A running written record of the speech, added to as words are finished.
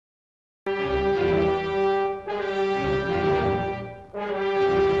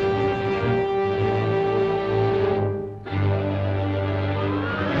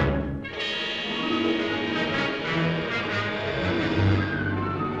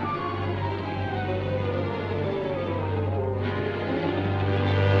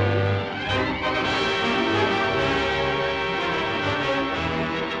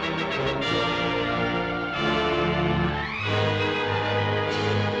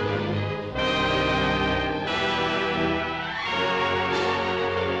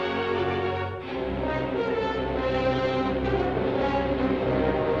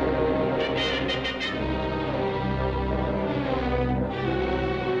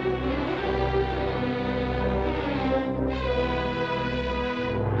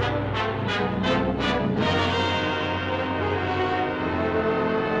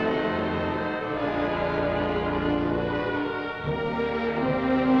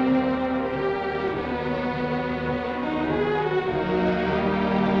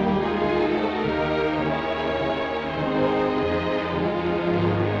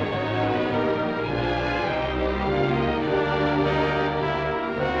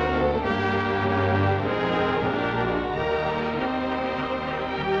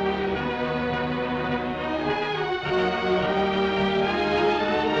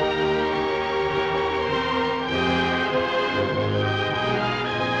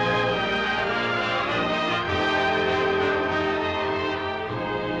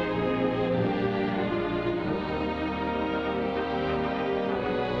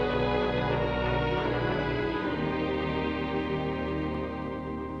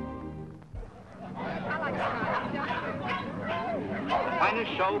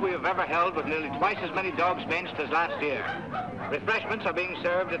finest show we have ever held with nearly twice as many dogs benched as last year. Refreshments are being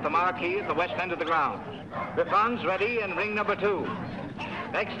served at the marquee at the west end of the grounds. Griffons ready in ring number 2.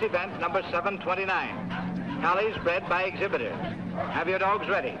 Next event, number 729. Collies bred by exhibitors. Have your dogs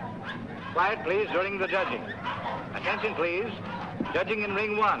ready. Quiet, please, during the judging. Attention, please. Judging in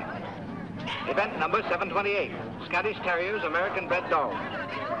ring 1. Event number 728. Scottish Terriers, American bred dogs.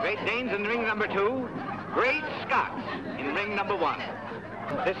 Great Danes in ring number 2. Great Scots in ring number 1.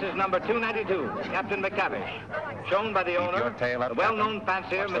 This is number 292, Captain McTavish, shown by the owner, the well-known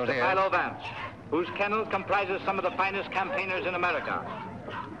fancier, Mr. Philo Vance, whose kennel comprises some of the finest campaigners in America.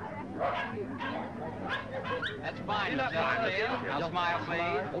 That's fine, Mr. Now smile,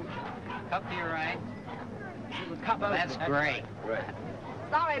 please. Cup to your right. That's great.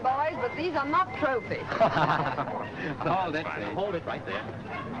 Sorry, boys, but these are not trophies. Hold it. Hold it right there.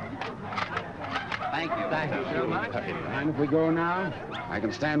 Thank you. Thank you so much. Mind if we go now? I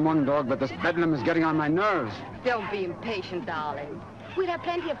can stand one dog, but this bedlam is getting on my nerves. Don't be impatient, darling. We'll have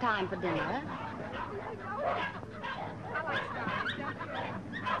plenty of time for dinner.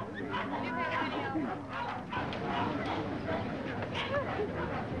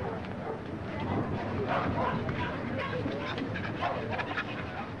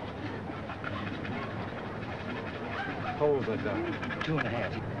 Hold it up.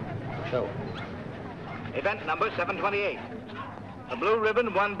 2.5. So. Event number 728. The blue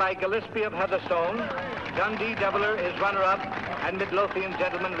ribbon won by Gillespie of Heatherstone. Dundee Deviler is runner-up, and Midlothian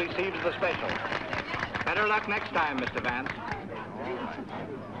gentleman receives the special. Better luck next time, Mr. Vance.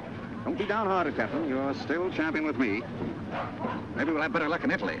 Don't be downhearted, Captain. You're still champion with me. Maybe we'll have better luck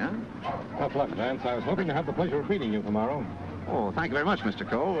in Italy, huh? Tough luck, Vance. I was hoping to have the pleasure of meeting you tomorrow. Oh, thank you very much, Mr.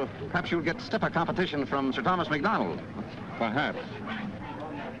 Cole. Perhaps you'll get stiffer competition from Sir Thomas MacDonald. Perhaps.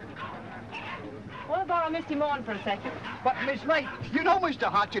 Want to borrow Misty Morn for a second? But, Miss May, you know Mr.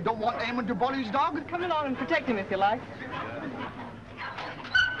 Hart, you don't want Eamon to bully his dog. Come along and protect him if you like.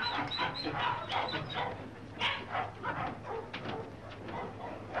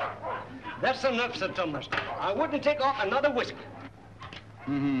 That's enough, Sir Thomas. I wouldn't take off another whiskey.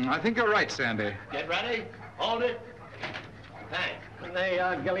 I think you're right, Sandy. Get ready. Hold it. Thanks. And there you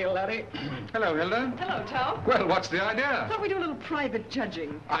are, Gilly, laddie. Hello, Hilda. Hello, Tom. Well, what's the idea? Thought we'd do a little private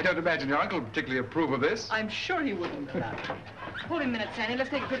judging. I don't imagine your uncle would particularly approve of this. I'm sure he wouldn't. Hold him a minute, Sandy. Let's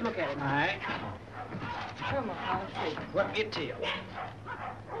take a good look at him. All right. Come on, I'll see. Whip your tail.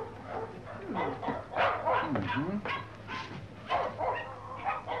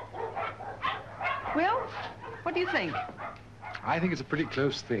 Well, what do you think? I think it's a pretty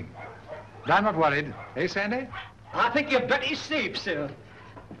close thing. But I'm not worried. Eh, Sandy? I think you're better safe, sir.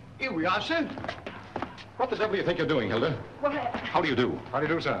 Here we are, sir. What the devil do you think you're doing, Hilda? Well, How do you do? How do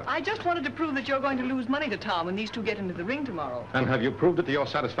you do, sir? I just wanted to prove that you're going to lose money to Tom when these two get into the ring tomorrow. And have you proved it to your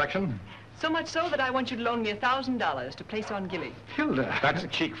satisfaction? So much so that I want you to loan me $1,000 to place on Gilly. Hilda. That's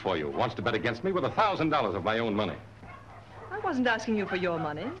cheek for you. Wants to bet against me with $1,000 of my own money. I wasn't asking you for your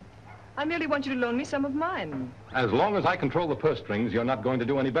money. I merely want you to loan me some of mine. As long as I control the purse strings, you're not going to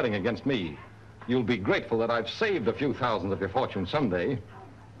do any betting against me. You'll be grateful that I've saved a few thousands of your fortune someday.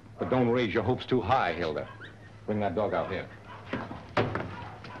 But don't raise your hopes too high, Hilda. Bring that dog out here.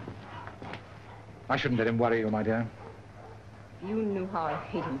 I shouldn't let him worry you, my dear. You knew how I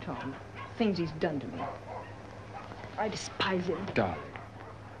hate him, Tom. Things he's done to me. I despise him. Darling.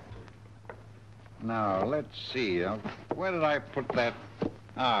 Now, let's see. Where did I put that?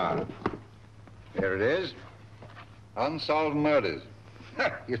 Ah, here it is. Unsolved murders.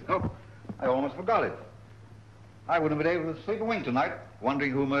 You know, I almost forgot it. I wouldn't have been able to sleep a wink tonight,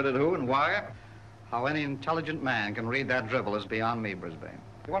 wondering who murdered who and why. How any intelligent man can read that dribble is beyond me, Brisbane.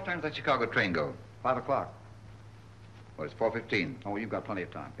 What time does that Chicago train go? 5 o'clock. Well, it's 4:15. Oh, you've got plenty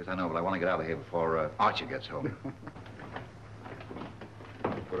of time. Yes, I know, but I want to get out of here before Archie gets home.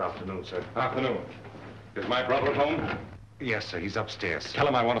 Good afternoon, sir. Afternoon. Is my brother at home? Yes, sir. He's upstairs. Tell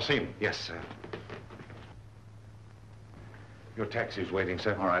him I want to see him. Yes, sir. Your taxi's waiting,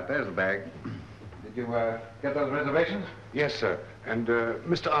 sir. All right, there's the bag. Did you get those reservations? Yes, sir. And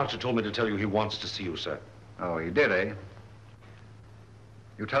Mr. Archer told me to tell you he wants to see you, sir. Oh, you did, eh?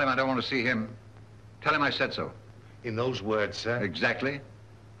 You tell him I don't want to see him. Tell him I said so. In those words, sir? Exactly.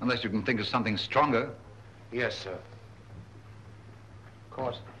 Unless you can think of something stronger. Yes, sir. Of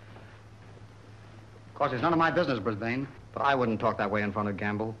course, it's none of my business, Brisbane. But I wouldn't talk that way in front of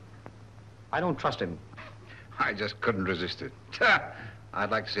Gamble. I don't trust him. I just couldn't resist it.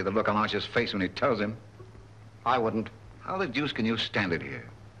 I'd like to see the look on Archer's face when he tells him. I wouldn't. How the deuce can you stand it here?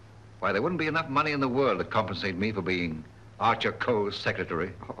 Why, there wouldn't be enough money in the world to compensate me for being Archer Coe's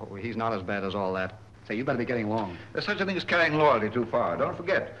secretary. Oh, he's not as bad as all that. Say, you better be getting along. There's such a thing as carrying loyalty too far. Don't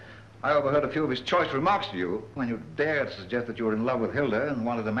forget, I overheard a few of his choice remarks to you when you dared to suggest that you were in love with Hilda and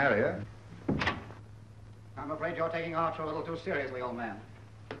wanted to marry her. I'm afraid you're taking Archer a little too seriously, old man.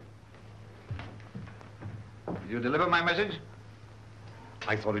 Did you deliver my message?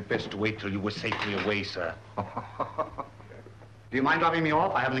 I thought it best to wait till you were safely away, sir. Do you mind dropping me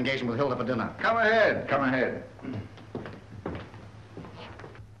off? I have an engagement with Hilda for dinner. Come ahead, come ahead.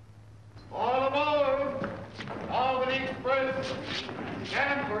 All aboard! Albany Express,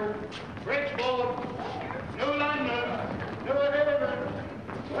 Stamford, Bridgeport, New London, New Haven,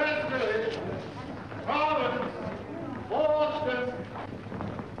 Westerly, Providence, Boston.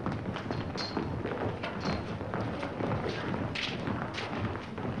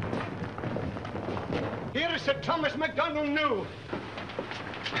 Here is Sir Thomas MacDonald New.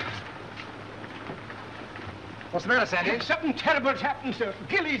 What's the matter, Sandy? Something terrible's happened, sir.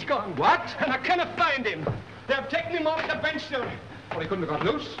 Gilly's gone. What? And I cannot find him. They've taken him off the bench, sir. Well, he couldn't have got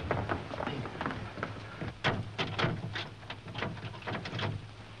loose.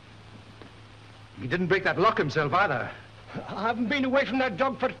 He didn't break that lock himself, either. I haven't been away from that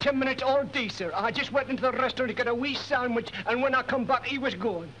dog for 10 minutes all day, sir. I just went into the restaurant to get a wee sandwich, and when I come back, he was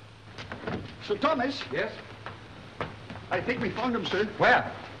gone. Sir Thomas? Yes? I think we found him, sir.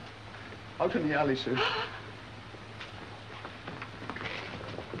 Where? Out in the alley, sir.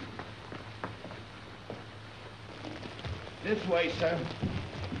 This way, sir.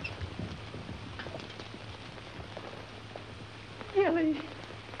 Gilly,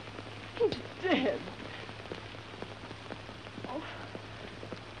 he's dead. Oh.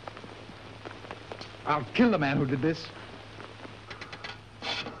 I'll kill the man who did this.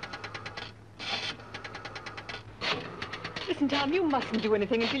 Listen, Tom, you mustn't do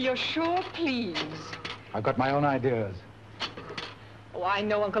anything until you're sure, please. I've got my own ideas. Oh, I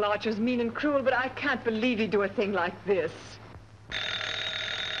know Uncle Archer's mean and cruel, but I can't believe he'd do a thing like this.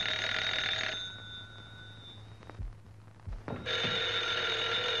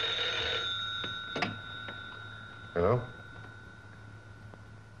 Hello?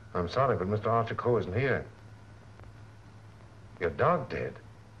 I'm sorry, but Mr. Archer Coe isn't here. Your dog dead?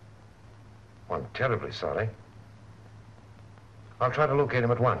 Well, I'm terribly sorry. I'll try to locate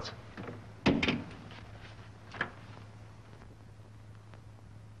him at once.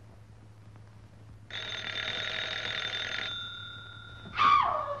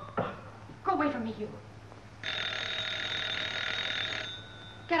 Go away from me, you.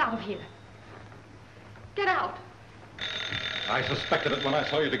 Get out of here. Get out. I suspected it when I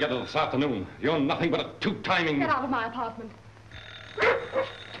saw you together this afternoon. You're nothing but a two-timing... Get out of my apartment.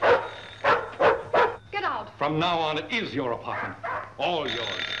 Get out. From now on, it is your apartment. All yours.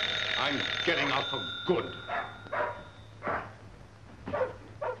 I'm getting out for good.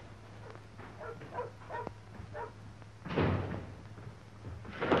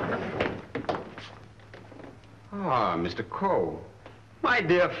 Ah, Mr. Coe. My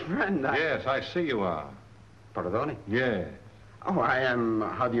dear friend, Yes, I see you are. Pardon? Yes. Oh, I am,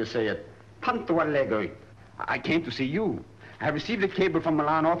 how do you say it? Tanto allegro. I came to see you. I have received a cable from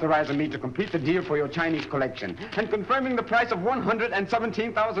Milan authorizing me to complete the deal for your Chinese collection and confirming the price of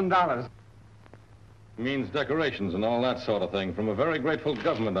 $117,000. Means decorations and all that sort of thing from a very grateful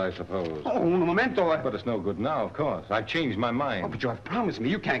government, I suppose. Oh, un momento. But it's no good now, of course. I've changed my mind. Oh, but you have promised me.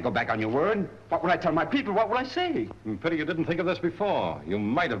 You can't go back on your word. What would I tell my people? What would I say? Pity you didn't think of this before. You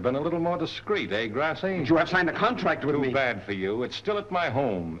might have been a little more discreet, eh, Grassy? But you have signed a contract with me. Too bad for you. It's still at my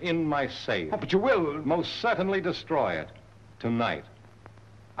home, in my safe. Oh, but you will. Most certainly destroy it. Tonight.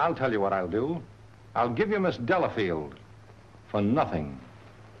 I'll tell you what I'll do. I'll give you Miss Delafield for nothing.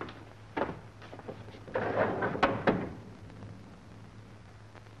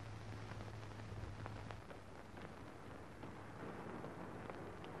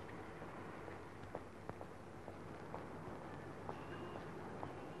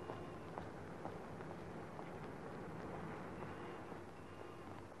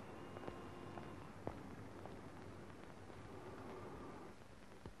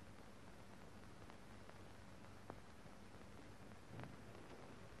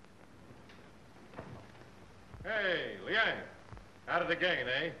 Hey, Liang. At it again,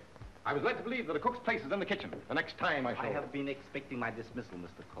 eh? I was led to believe that a cook's place is in the kitchen. The next time I shall... I have been expecting my dismissal,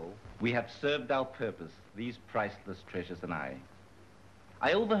 Mr. Cole. We have served our purpose, these priceless treasures and I.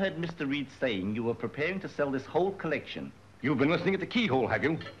 I overheard Mr. Reed saying you were preparing to sell this whole collection. You've been listening at the keyhole, have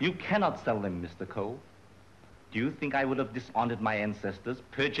you? You cannot sell them, Mr. Cole. Do you think I would have dishonored my ancestors,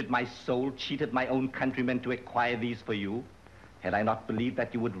 perjured my soul, cheated my own countrymen to acquire these for you? Had I not believed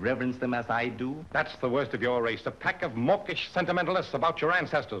that you would reverence them as I do? That's the worst of your race, a pack of mawkish sentimentalists about your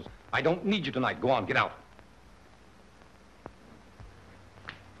ancestors. I don't need you tonight. Go on, get out.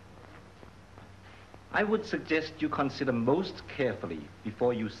 I would suggest you consider most carefully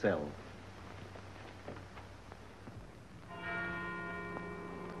before you sell.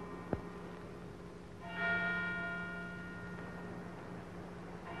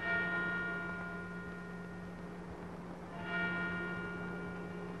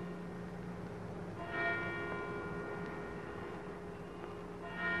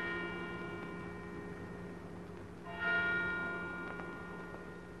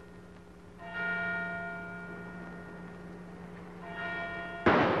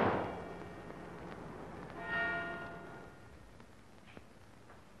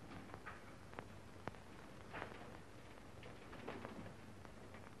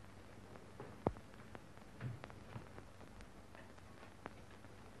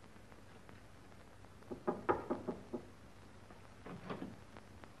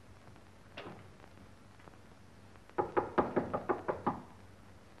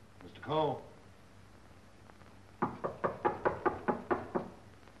 Cole.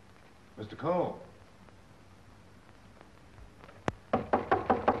 Mr. Cole.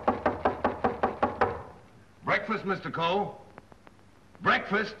 Breakfast, Mr. Cole.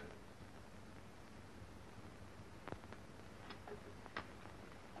 Breakfast.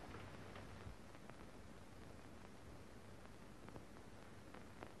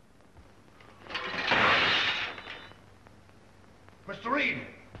 Mr. Reed!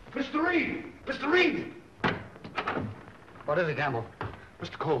 Mr. Reed! Mr. Reed! What is it, Gamble?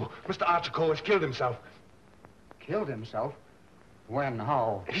 Mr. Cole, Mr. Archer Cole has killed himself. Killed himself? When?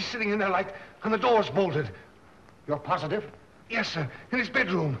 How? He's sitting in there like, and the door's bolted. You're positive? Yes, sir. In his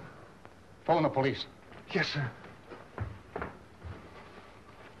bedroom. Phone the police. Yes, sir.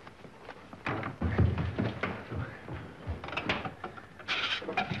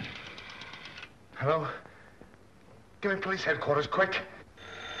 Hello? Give me police headquarters, quick.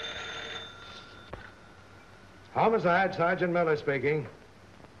 Homicide, Sergeant Miller speaking.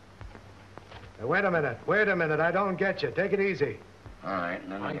 Now, wait a minute, I don't get you. Take it easy. All right,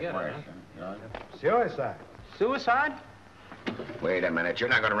 none of it worse. Suicide. Suicide? Wait a minute, you're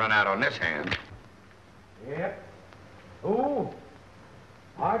not going to run out on this hand. Yep. Who?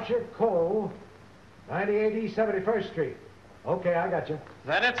 Archer Cole, 98 East 71st Street. Okay, I got you. Is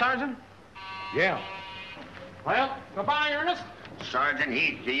that it, Sergeant? Yeah. Well, goodbye, Ernest. Sergeant,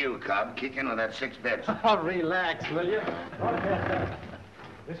 heed to you, Cub. Kick in with that 6 bits. Oh, relax, will you?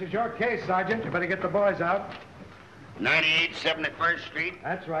 This is your case, Sergeant. You better get the boys out. 98 71st Street?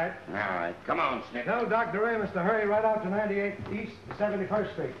 That's right. All right, come on, Snick. Tell Dr. Amos to hurry right out to 98 East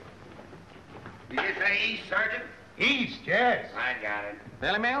 71st Street. Did you say east, Sergeant? East, yes. I got it.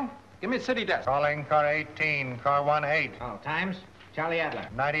 Daily Mail? Give me a city desk. Calling car 18, car 18. Oh, times? Charlie Adler.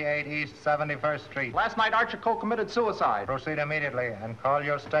 98 East 71st Street. Last night, Archer Cole committed suicide. Proceed immediately and call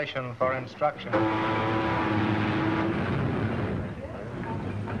your station for instructions.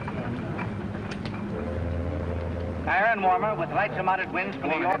 Fire and warmer with light to moderate winds for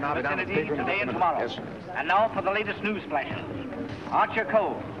New York vicinity today and tomorrow. Yes, sir. And now for the latest news flashes. Archer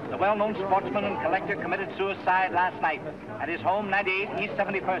Cole, the well-known sportsman and collector, committed suicide last night at his home, 98 East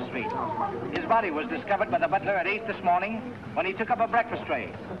 71st Street. His body was discovered by the butler at 8 this morning when he took up a breakfast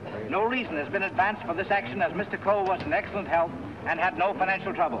tray. No reason has been advanced for this action as Mr. Cole was in excellent health and had no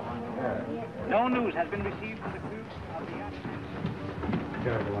financial trouble. No news has been received from the crew of the...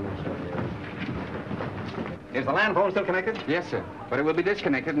 Is the land phone still connected? Yes, sir. But it will be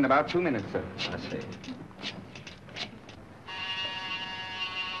disconnected in about 2 minutes, sir. I see.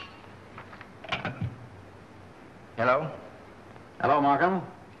 Hello? Hello, Markham.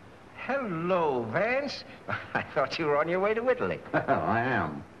 Hello, Vance. I thought you were on your way to Italy. I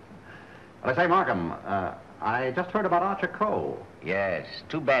am. Well, I say, Markham, I just heard about Archer Cole. Yes,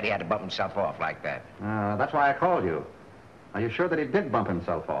 too bad he had to bump himself off like that. That's why I called you. Are you sure that he did bump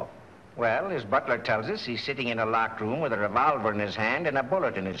himself off? Well, his butler tells us he's sitting in a locked room with a revolver in his hand and a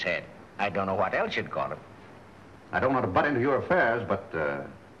bullet in his head. I don't know what else you'd call him. I don't want to butt into your affairs, but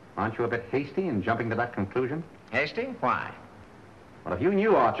aren't you a bit hasty in jumping to that conclusion? Hasty? Why? Well, if you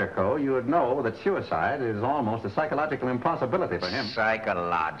knew Archer Cole, you would know that suicide is almost a psychological impossibility for him.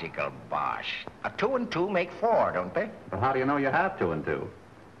 Psychological bosh. 2 and 2 make 4, don't they? But how do you know you have 2 and 2?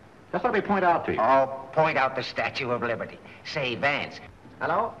 Just let me point out to you. Oh, point out the Statue of Liberty. Say, Vance.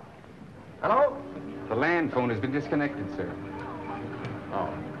 Hello? Hello? The land phone has been disconnected, sir. Oh.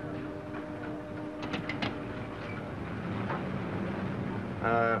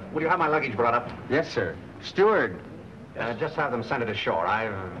 Will you have my luggage brought up? Yes, sir. Steward, Just have them send it ashore.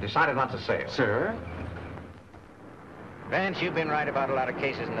 I've decided not to sail. Sir? Vance, you've been right about a lot of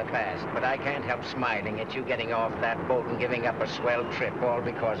cases in the past, but I can't help smiling at you getting off that boat and giving up a swell trip, all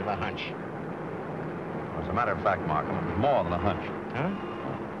because of a hunch. As a matter of fact, Markham, it was more than a hunch. Huh?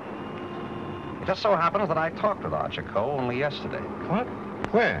 It just so happens that I talked with Archer Coe only yesterday. What?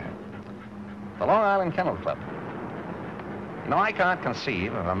 Where? The Long Island Kennel Club. You know, I can't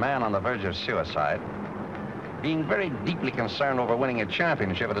conceive of a man on the verge of suicide being very deeply concerned over winning a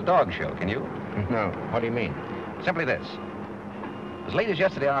championship at a dog show, can you? No. What do you mean? Simply this. As late as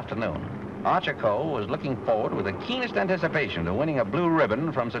yesterday afternoon, Archer Coe was looking forward with the keenest anticipation to winning a blue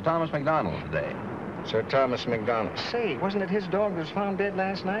ribbon from Sir Thomas MacDonald today. Sir Thomas MacDonald. Say, wasn't it his dog that was found dead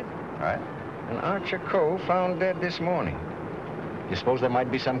last night? Right. And Archer Coe found dead this morning. You suppose there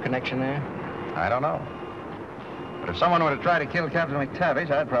might be some connection there? I don't know. But if someone were to try to kill Captain McTavish,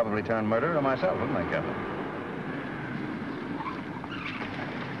 I'd probably turn murderer myself, wouldn't I, Captain?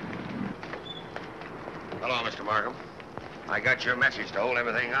 Hello, Mr. Markham. I got your message to hold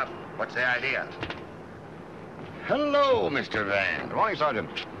everything up. What's the idea? Hello, Mr. Vance. Good morning, Sergeant.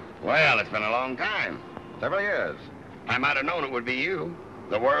 Well, it's been a long time. Several years. I might have known it would be you,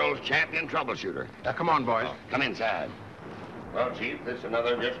 the world's champion troubleshooter. Come on, boys. Oh, come inside. Well, Chief, this is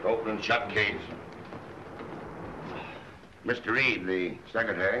another just open and shut case. Mr. Reed, the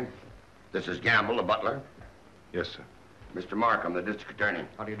secretary. This is Gamble, the butler. Yes, sir. Mr. Markham, the district attorney.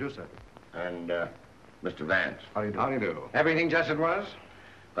 How do you do, sir? And, Mr. Vance. How do you do? How do you do? Everything just as it was?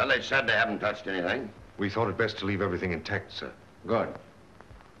 Well, they said they haven't touched anything. We thought it best to leave everything intact, sir. Good.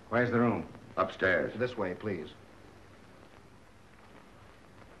 Where's the room? Upstairs. This way, please.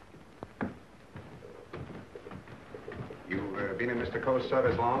 You've been in Mr. Coe's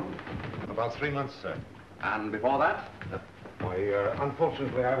service long? About 3 months, sir. And before that? Why,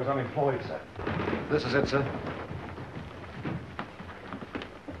 unfortunately, I was unemployed, sir. This is it, sir.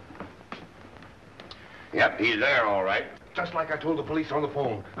 Yep, he's there, all right. Just like I told the police on the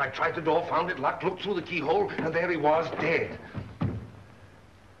phone. I tried the door, found it locked, looked through the keyhole, and there he was, dead.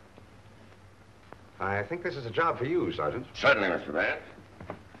 I think this is a job for you, Sergeant. Certainly, Mr. Vance.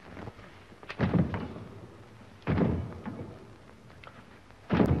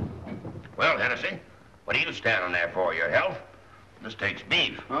 Well, Hennessy, what are you standing there for? Your health? This takes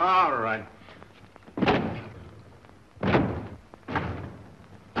beef. All right.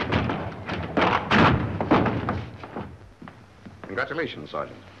 Congratulations,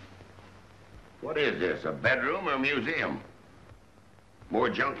 Sergeant. What is this, a bedroom or a museum? More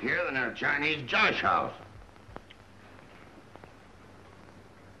junk here than in a Chinese josh house.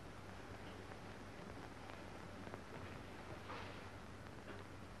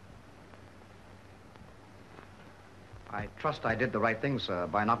 I trust I did the right thing, sir,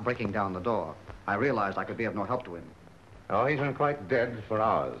 by not breaking down the door. I realized I could be of no help to him. Oh, he's been quite dead for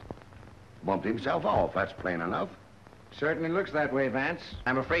hours. Bumped himself off, that's plain enough. Certainly looks that way, Vance.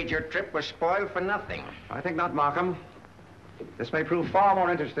 I'm afraid your trip was spoiled for nothing. I think not, Markham. This may prove far more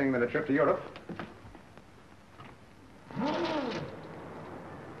interesting than a trip to Europe.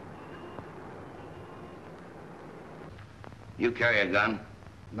 You carry a gun?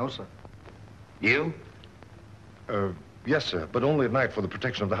 No, sir. You? Yes, sir, but only at night for the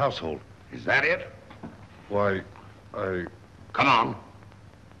protection of the household. Is that it? Why, I... Come on.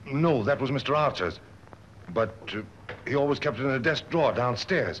 No, that was Mr. Archer's. But he always kept it in a desk drawer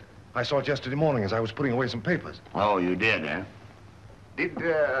downstairs. I saw it yesterday morning as I was putting away some papers. Oh, you did, eh? Did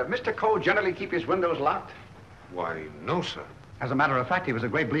Mr. Coe generally keep his windows locked? Why, no, sir. As a matter of fact, he was a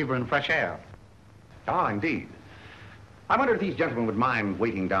great believer in fresh air. Ah, indeed. I wonder if these gentlemen would mind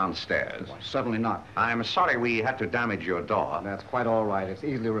waiting downstairs. Why, certainly not. I'm sorry we had to damage your door. That's quite all right. It's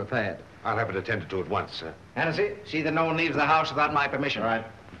easily repaired. I'll have it attended to at once, sir. Hennessy, see that no one leaves the house without my permission. All right.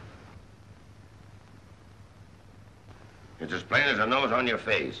 It's as plain as a nose on your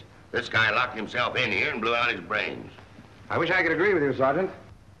face. This guy locked himself in here and blew out his brains. I wish I could agree with you, Sergeant.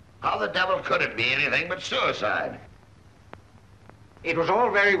 How the devil could it be anything but suicide? It was all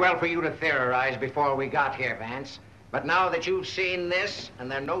very well for you to theorize before we got here, Vance. But now that you've seen this,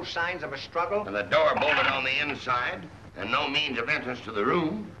 and there are no signs of a struggle... And the door bolted on the inside, and no means of entrance to the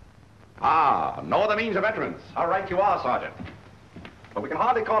room... Ah, no other means of entrance. All right, you are, Sergeant. But we can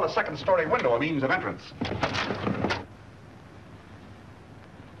hardly call a second-story window a means of entrance.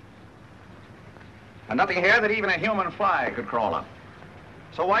 And nothing here that even a human fly could crawl on.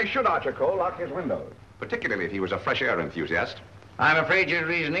 So why should Archer Coe lock his windows? Particularly if he was a fresh air enthusiast. I'm afraid your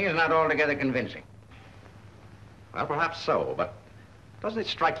reasoning is not altogether convincing. Well, perhaps so, but Doesn't it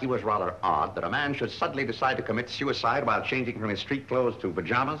strike you as rather odd that a man should suddenly decide to commit suicide while changing from his street clothes to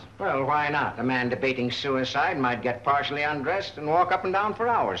pajamas? Well, why not? A man debating suicide might get partially undressed and walk up and down for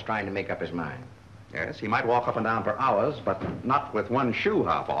hours trying to make up his mind. Yes, he might walk up and down for hours, but not with one shoe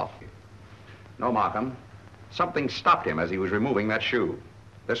half off. No, Markham. Something stopped him as he was removing that shoe.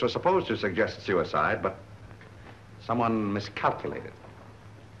 This was supposed to suggest suicide, but someone miscalculated.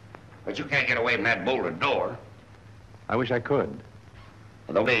 But you can't get away from that bolted door. I wish I could.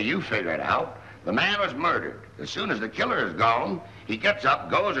 The way you figure it out, the man was murdered. As soon as the killer is gone, he gets up,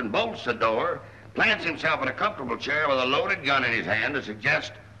 goes and bolts the door, plants himself in a comfortable chair with a loaded gun in his hand to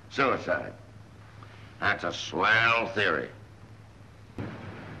suggest suicide. That's a swell theory.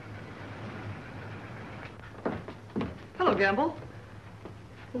 Hello, Gamble.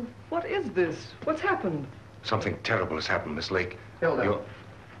 What is this? What's happened? Something terrible has happened, Miss Lake. Hilda.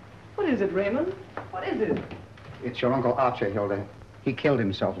 What is it, Raymond? What is it? It's your Uncle Archer, Hilda. He killed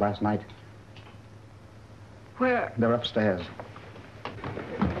himself last night. Where? They're upstairs.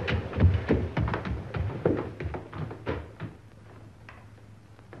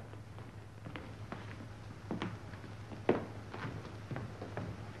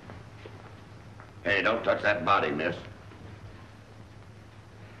 Hey, don't touch that body, miss.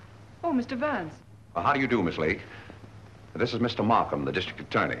 Oh, Mr. Vance. Well, how do you do, Miss Lake? This is Mr. Markham, the district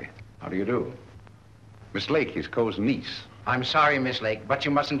attorney. How do you do? Miss Lake, his Coe's niece. I'm sorry, Miss Lake, but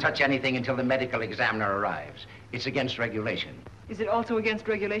you mustn't touch anything until the medical examiner arrives. It's against regulation. Is it also against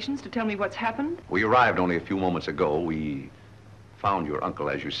regulations to tell me what's happened? We arrived only a few moments ago. We found your uncle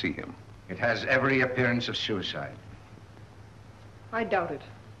as you see him. It has every appearance of suicide. I doubt it.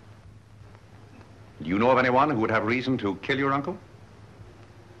 Do you know of anyone who would have reason to kill your uncle?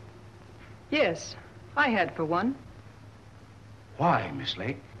 Yes, I had for one. Why, Miss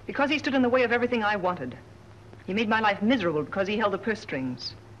Lake? Because he stood in the way of everything I wanted. He made my life miserable because he held the purse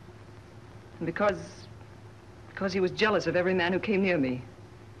strings. And because he was jealous of every man who came near me.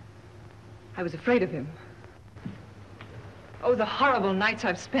 I was afraid of him. Oh, the horrible nights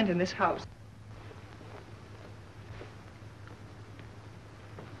I've spent in this house.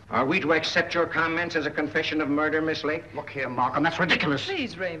 Are we to accept your comments as a confession of murder, Miss Lake? Look here, Markham, that's ridiculous.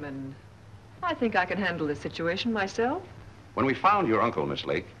 Please, Raymond. I think I can handle this situation myself. When we found your uncle, Miss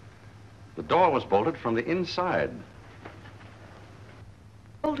Lake, the door was bolted from the inside.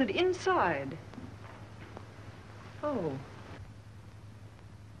 Bolted inside? Oh.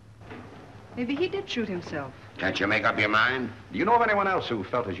 Maybe he did shoot himself. Can't you make up your mind? Do you know of anyone else who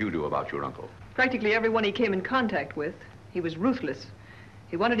felt as you do about your uncle? Practically everyone he came in contact with. He was ruthless.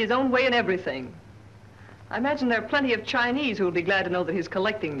 He wanted his own way in everything. I imagine there are plenty of Chinese who will be glad to know that his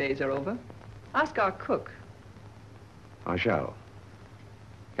collecting days are over. Ask our cook. I shall.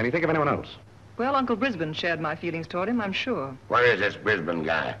 Can you think of anyone else? Well, Uncle Brisbane shared my feelings toward him, I'm sure. Where is this Brisbane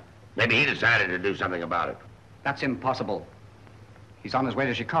guy? Maybe he decided to do something about it. That's impossible. He's on his way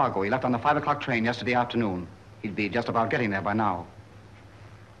to Chicago. He left on the 5 o'clock train yesterday afternoon. He'd be just about getting there by now.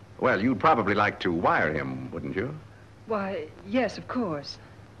 Well, you'd probably like to wire him, wouldn't you? Why, yes, of course.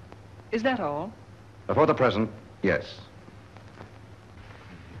 Is that all? For the present, yes.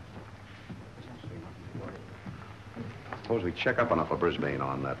 Suppose we check up on Uncle Brisbane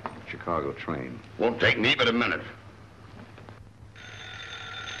on that Chicago train. Won't take me but a minute.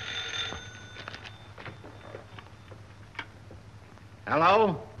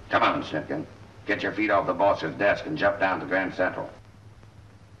 Hello? Come on, Simpkin. Get your feet off the boss's desk and jump down to Grand Central.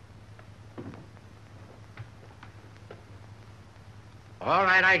 All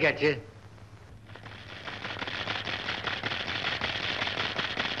right, I get you.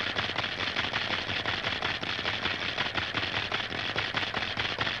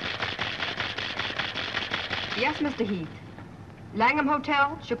 Yes, Mr. Heath. Langham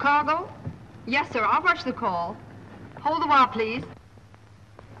Hotel, Chicago? Yes, sir. I'll rush the call. Hold the wire, please.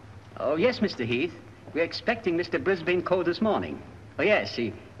 Oh, yes, Mr. Heath. We're expecting Mr. Brisbane Coe this morning. Oh, yes,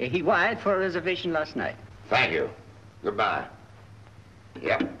 he wired for a reservation last night. Thank you. Goodbye.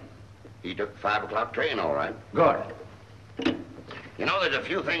 Yep. He took the 5 o'clock train, all right. Good. You know, there's a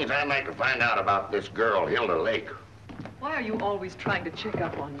few things I'd like to find out about this girl, Hilda Lake. Why are you always trying to check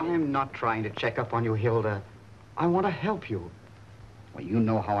up on me? I'm not trying to check up on you, Hilda. I want to help you. Well, you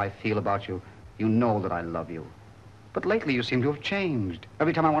know how I feel about you. You know that I love you. But lately you seem to have changed.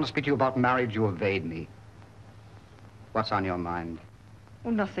 Every time I want to speak to you about marriage, you evade me. What's on your mind? Oh,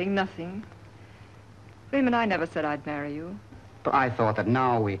 nothing, nothing. Raymond, I never said I'd marry you. But I thought that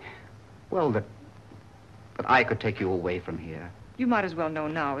now that I could take you away from here. You might as well know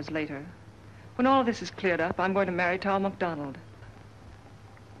now as later. When all this is cleared up, I'm going to marry Tom MacDonald.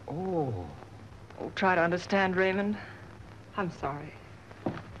 Oh. Oh, try to understand, Raymond. I'm sorry.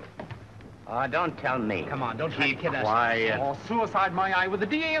 Oh, don't tell me. Come on, don't try to kid us. quiet. Oh, suicide, my eye, with the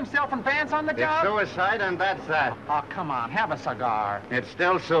DA himself and Vance on the job? It's suicide, and that's that. Oh, come on, have a cigar. It's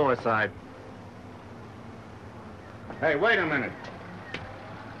still suicide. Hey, wait a minute.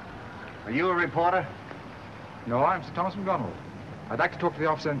 Are you a reporter? No, I'm Sir Thomas McDonald. I'd like to talk to the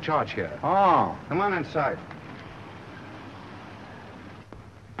officer in charge here. Oh, come on inside.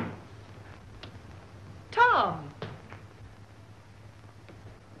 Tom!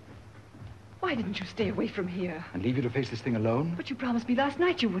 Why didn't you stay away from here? And leave you to face this thing alone? But you promised me last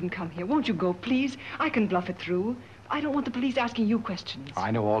night you wouldn't come here. Won't you go, please? I can bluff it through. I don't want the police asking you questions.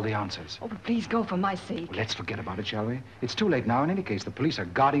 I know all the answers. Oh, but please go for my sake. Well, let's forget about it, shall we? It's too late now in any case. The police are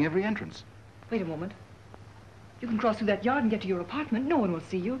guarding every entrance. Wait a moment. You can cross through that yard and get to your apartment. No one will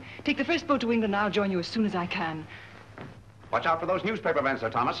see you. Take the first boat to England and I'll join you as soon as I can. Watch out for those newspaper men, Sir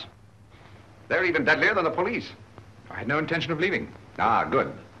Thomas. They're even deadlier than the police. I had no intention of leaving. Ah,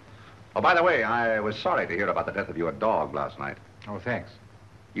 good. Oh, by the way, I was sorry to hear about the death of your dog last night. Oh, thanks.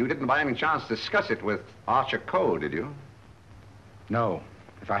 You didn't by any chance discuss it with Archer Cole, did you? No.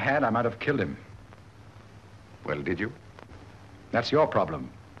 If I had, I might have killed him. Well, did you? That's your problem.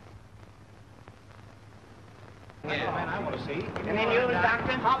 I want to see. Any news,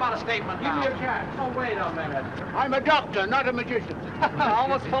 Doctor? How about a statement Give me a chance. Oh, wait a minute. I'm a doctor, not a magician.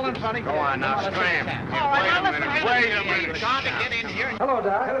 Almost pulling funny. Go on now, scram. All right, now let's Wait a minute. Trying to get in here. Hello,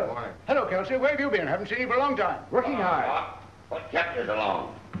 Doc. Hello. Hello, Kelsey. Where have you been? Haven't seen you for a long time. Working hard. What kept you so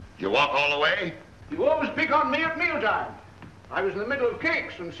long? Did you walk all the way? You always pick on me at mealtime. I was in the middle of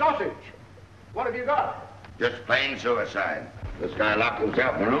cakes and sausage. What have you got? Just plain suicide. This guy locked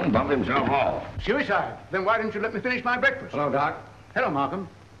himself in the room, bumped himself off. Suicide. Then why didn't you let me finish my breakfast? Hello, Doc. Hello, Markham.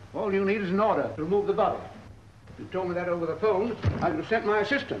 All you need is an order to remove the body. If you told me that over the phone, I would have sent my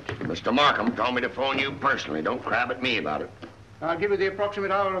assistant. Mr. Markham told me to phone you personally. Don't crab at me about it. I'll give you the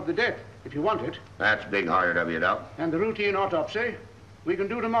approximate hour of the death, if you want it. That's big-hearted of you, Doc. And the routine autopsy, we can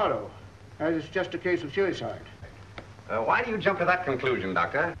do tomorrow, as it's just a case of suicide. Why do you jump to that conclusion,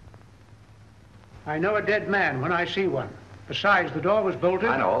 Doctor? I know a dead man when I see one. Besides, the door was bolted.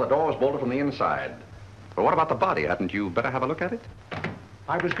 I know, the door was bolted from the inside. But what about the body? Hadn't you better have a look at it?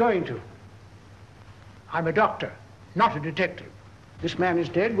 I was going to. I'm a doctor, not a detective. This man is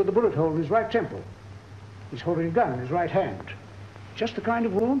dead with a bullet hole in his right temple. He's holding a gun in his right hand. Just the kind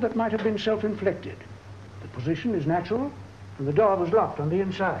of wound that might have been self-inflicted. The position is natural, and the door was locked on the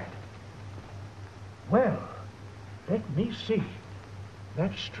inside. Well, let me see.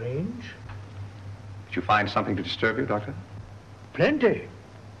 That's strange. Did you find something to disturb you, Doctor? Plenty.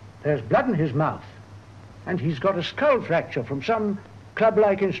 There's blood in his mouth, and he's got a skull fracture from some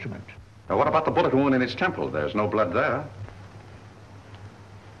club-like instrument. Now, what about the bullet wound in his temple? There's no blood there.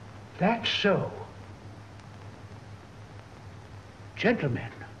 That's so. Gentlemen,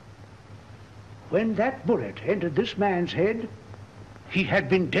 when that bullet entered this man's head, he had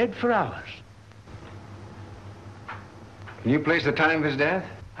been dead for hours. Can you place the time of his death?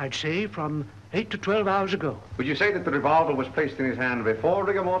 I'd say from 8 to 12 hours ago. Would you say that the revolver was placed in his hand before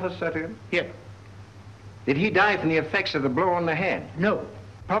rigor mortis set in? Yeah. Did he die from the effects of the blow on the head? No.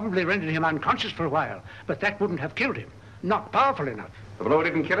 Probably rendered him unconscious for a while, but that wouldn't have killed him. Not powerful enough. The blow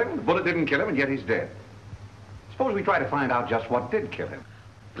didn't kill him, the bullet didn't kill him, and yet he's dead. Suppose we try to find out just what did kill him.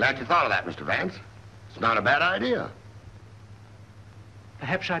 Glad you thought of that, Mr. Vance. It's not a bad idea.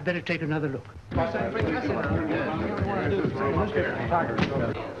 Perhaps I'd better take another look. All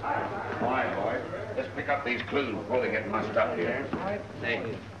right, boy. Let's pick up these clues before they get mussed up here.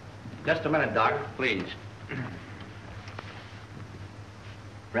 Hey, just a minute, Doc, please.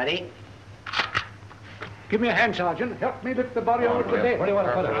 Ready? Give me a hand, Sergeant. Help me lift the body over to bed. Where do you want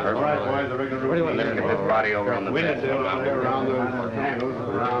to put it? All right, boys, the regular routine. Let's get this body over on the bed. Around the handles,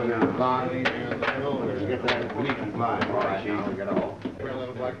 around the block. Let's get that bleaching fly. All right, Chief. Get a hole. A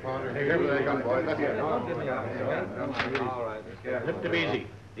little black powder. Hey, here they come, boys. That's it. All right. Lift him easy.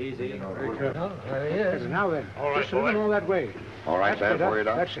 Easy. Very good. There he is. Now then, All right, just a little more that way. All right, That's there for you,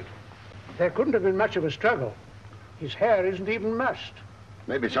 Doc. That's it. There couldn't have been much of a struggle. His hair isn't even mussed.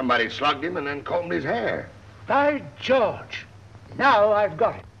 Maybe somebody slugged him and then combed his hair. By George, now I've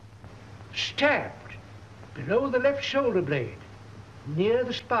got it. Stabbed below the left shoulder blade, near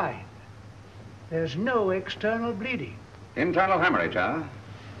the spine. There's no external bleeding. Internal hemorrhage, huh?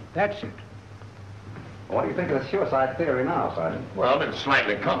 That's it. What do you think of the suicide theory now, Sergeant? Well, it's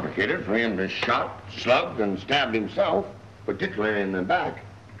slightly complicated for him to shot, slugged, and stabbed himself, particularly in the back.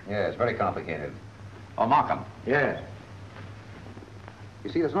 Yeah, it's very complicated. Oh, Markham. Yes. You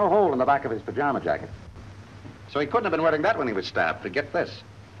see, there's no hole in the back of his pajama jacket. So he couldn't have been wearing that when he was stabbed. Forget this.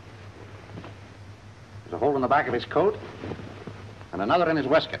 There's a hole in the back of his coat and another in his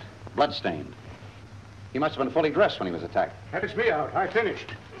waistcoat. bloodstained. He must have been fully dressed when he was attacked. That is me out. I finished.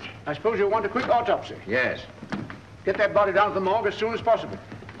 I suppose you'll want a quick autopsy. Yes. Get that body down to the morgue as soon as possible.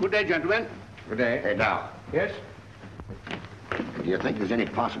 Good day, gentlemen. Good day. Hey, Dow. Yes? Do you think there's any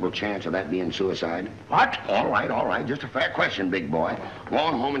possible chance of that being suicide? What? All right. Just a fair question, big boy. Go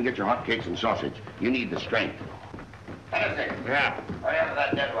on home and get your hotcakes and sausage. You need the strength. Tennessee. Yeah. Hurry up with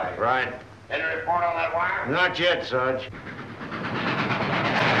that dead wire. Right. Any report on that wire? Not yet, Sarge.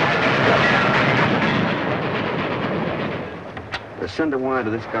 Send a wire to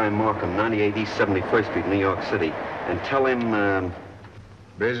this guy Markham, 98 East 71st Street, New York City, and tell him,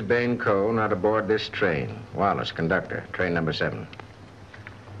 Brisbane Co. not aboard this train. Wallace, conductor, train number 7.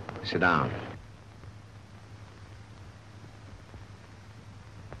 Sit down.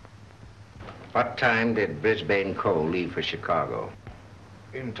 What time did Brisbane Co. leave for Chicago?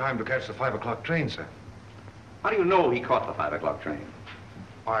 In time to catch the 5 o'clock train, sir. How do you know he caught the 5 o'clock train?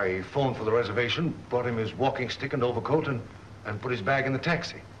 I phoned for the reservation, brought him his walking stick and overcoat, and put his bag in the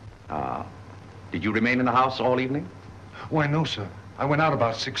taxi. Ah. Did you remain in the house all evening? Why, no, sir. I went out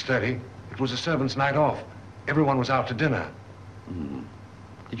about 6:30. It was a servant's night off. Everyone was out to dinner.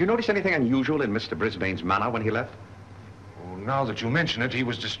 Did you notice anything unusual in Mr. Brisbane's manner when he left? Oh, now that you mention it, he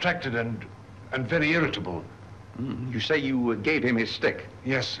was distracted and very irritable. You say you gave him his stick?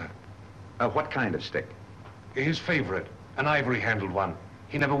 Yes, sir. What kind of stick? His favorite, an ivory-handled one.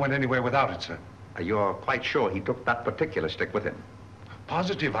 He never went anywhere without it, sir. You're quite sure he took that particular stick with him?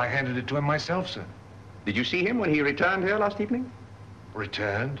 Positive. I handed it to him myself, sir. Did you see him when he returned here last evening?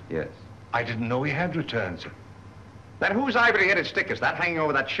 Returned? Yes. I didn't know he had returned, sir. Then whose ivory-headed stick is that hanging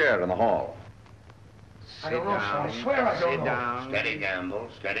over that chair in the hall? I don't know, sir. I swear I don't know. Down. Steady, Gamble,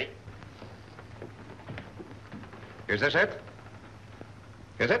 steady. Is this it?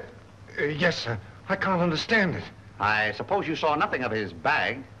 Is it? Yes, sir. I can't understand it. I suppose you saw nothing of his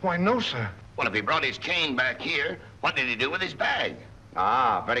bag? Why, no, sir. Well, if he brought his cane back here, what did he do with his bag?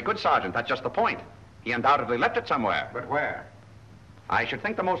 Ah, very good, Sergeant. That's just the point. He undoubtedly left it somewhere. But where? I should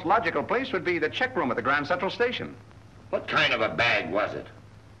think the most logical place would be the check room at the Grand Central Station. What kind of a bag was it?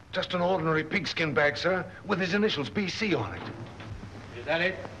 Just an ordinary pigskin bag, sir, with his initials BC on it. Is that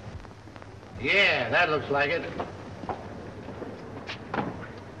it? Yeah, that looks like it.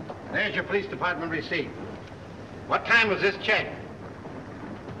 There's your police department receipt. What time was this check?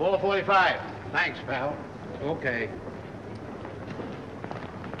 4:45. Thanks, pal. Okay.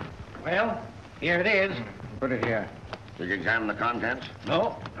 Well, here it is. Put it here. Did you examine the contents?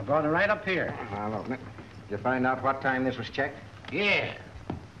 No, I brought it right up here. I'll open it. Did you find out what time this was checked? Yeah.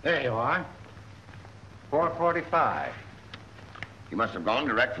 There you are. 4:45. He must have gone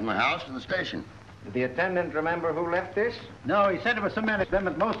direct from the house to the station. Did the attendant remember who left this? No, he said it was some man at them,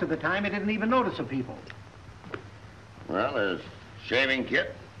 but most of the time he didn't even notice the people. Well, there's shaving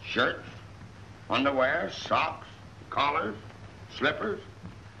kit, shirts, underwear, socks, collars, slippers.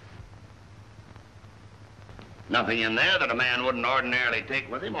 Nothing in there that a man wouldn't ordinarily take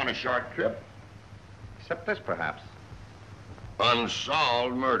with him on a short trip. Except this, perhaps.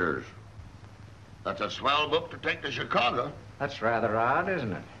 Unsolved Murders. That's a swell book to take to Chicago. That's rather odd,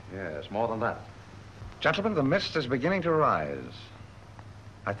 isn't it? Yes, more than that. Gentlemen, the mist is beginning to rise.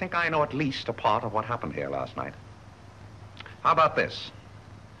 I think I know at least a part of what happened here last night. How about this?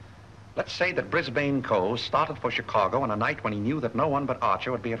 Let's say that Brisbane Co. started for Chicago on a night when he knew that no one but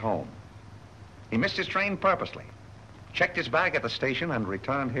Archer would be at home. He missed his train purposely, checked his bag at the station, and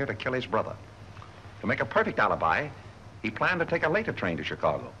returned here to kill his brother. To make a perfect alibi, he planned to take a later train to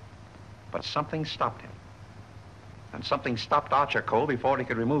Chicago. But something stopped him. And something stopped Archer Co. before he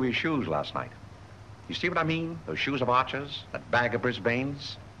could remove his shoes last night. You see what I mean? Those shoes of Archer's, that bag of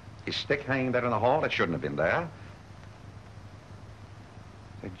Brisbane's, his stick hanging there in the hall, it shouldn't have been there.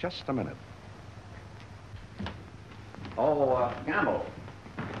 Say, just a minute. Oh, Gamble.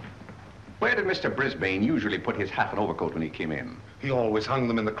 Where did Mr. Brisbane usually put his hat and overcoat when he came in? He always hung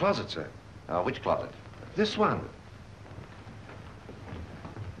them in the closet, sir. Which closet? This one.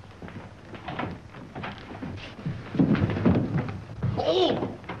 Oh!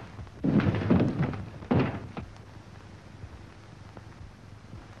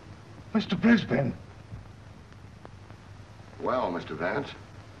 Mr. Brisbane. Well, Mr. Vance,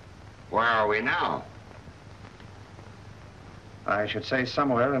 where are we now? I should say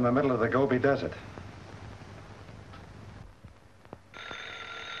somewhere in the middle of the Gobi Desert.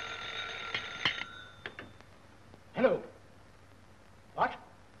 Hello. What?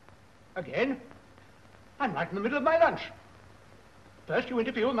 Again? I'm right in the middle of my lunch. First you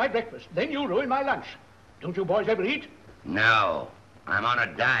interfere with my breakfast, then you ruin my lunch. Don't you boys ever eat? No, I'm on a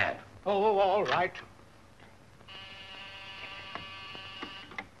diet. Oh, all right.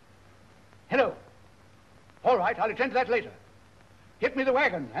 Hello. All right, I'll attend to that later. Get me the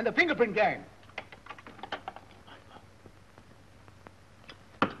wagon and the fingerprint gang.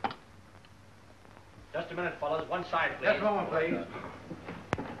 Just a minute, fellas. One side, please. Just a moment,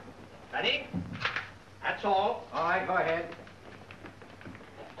 please. Ready? That's all. All right, go ahead.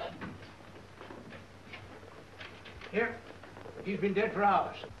 Here. He's been dead for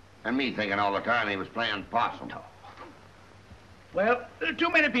hours. And me thinking all the time he was playing possum. Well, there are too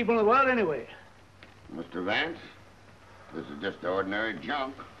many people in the world anyway. Mr. Vance, this is just ordinary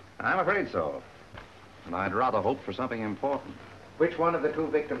junk. I'm afraid so. And I'd rather hope for something important. Which one of the two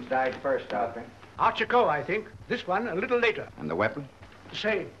victims died first, Doctor? Archer Coe, I think. This one a little later. And the weapon? The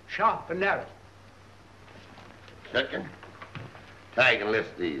same, sharp and narrow. Second, tag and list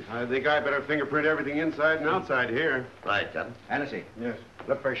these. I think I better fingerprint everything inside and outside here. Right, Captain. Hennessy. Yes.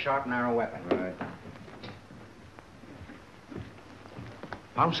 Look for a sharp, narrow weapon. Right.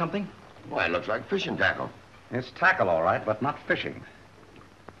 Found something? Why, it looks like fishing tackle. It's tackle, all right, but not fishing.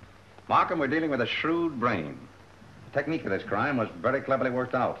 Markham, we're dealing with a shrewd brain. The technique of this crime was very cleverly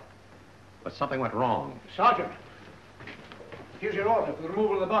worked out. But something went wrong. Sergeant, here's your order for the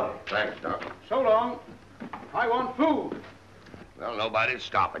removal of the body. Thanks, Doc. So long. I want food. Well, nobody's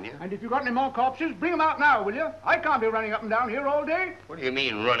stopping you. And if you've got any more corpses, bring them out now, will you? I can't be running up and down here all day. What do you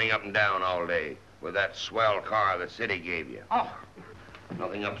mean running up and down all day with that swell car the city gave you? Oh.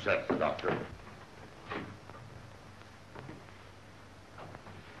 Nothing upsets the doctor.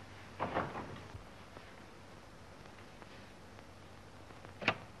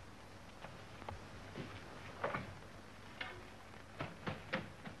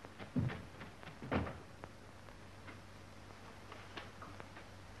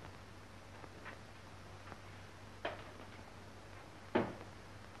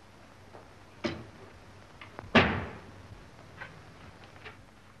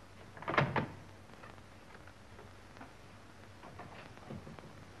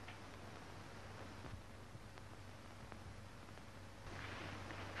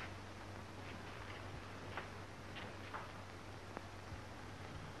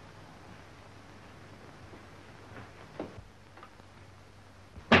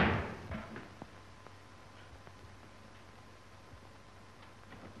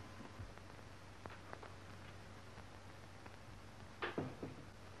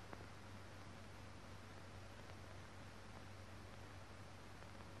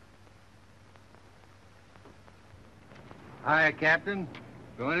 Hiya, Captain.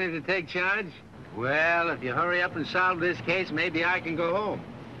 Going in to take charge? Well, if you hurry up and solve this case, maybe I can go home.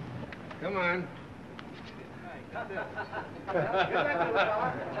 Come on. I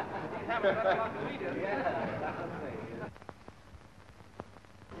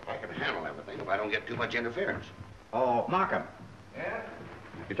can handle everything if I don't get too much interference. Oh, Markham. Yeah?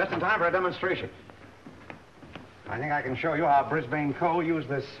 You're just in time for a demonstration. I think I can show you how Brisbane Cole used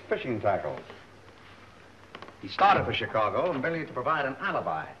this fishing tackle. He started for Chicago and merely to provide an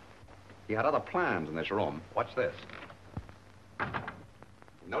alibi. He had other plans in this room. Watch this.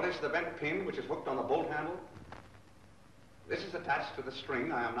 Notice the bent pin which is hooked on the bolt handle? This is attached to the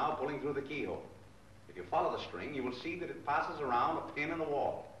string I am now pulling through the keyhole. If you follow the string, you will see that it passes around a pin in the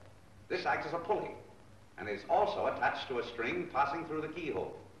wall. This acts as a pulley and is also attached to a string passing through the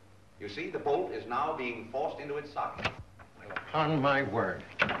keyhole. You see, the bolt is now being forced into its socket. Upon my word.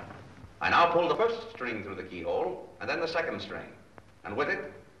 I now pull the first string through the keyhole, and then the second string. And with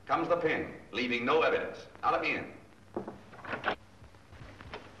it comes the pin, leaving no evidence. Now let me in.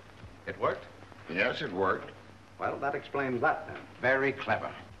 It worked? Yes, it worked. Well, that explains that then. Very clever.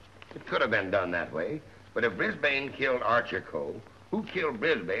 It could have been done that way, but if Brisbane killed Archer Cole, who killed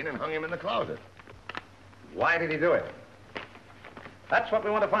Brisbane and hung him in the closet? Why did he do it? That's what we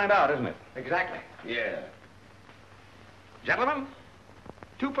want to find out, isn't it? Exactly. Yeah. Gentlemen,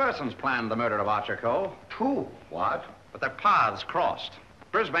 two persons planned the murder of Archer Cole. Two? What? But their paths crossed.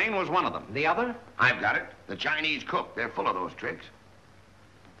 Brisbane was one of them. The other? I've got it. The Chinese cook. They're full of those tricks.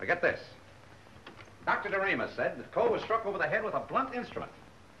 Now get this. Dr. Doremus said that Cole was struck over the head with a blunt instrument.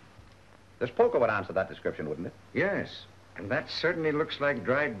 This poker would answer that description, wouldn't it? Yes. And that certainly looks like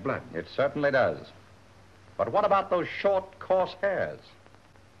dried blood. It certainly does. But what about those short, coarse hairs?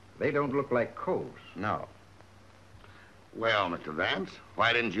 They don't look like Cole's. No. Well, Mr. Vance,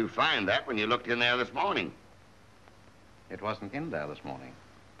 why didn't you find that when you looked in there this morning? It wasn't in there this morning.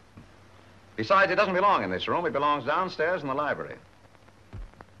 Besides, it doesn't belong in this room. It belongs downstairs in the library.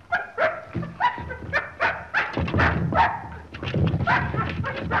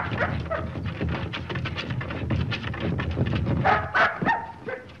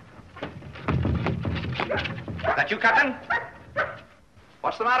 That you, Captain?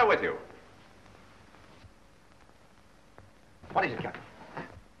 What's the matter with you? What is it, Captain?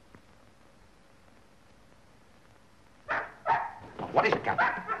 What is it, Captain?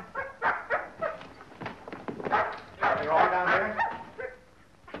 You're all down there?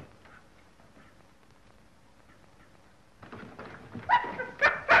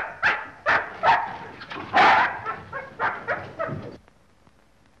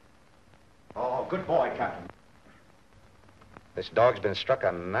 Oh, good boy, Captain. This dog's been struck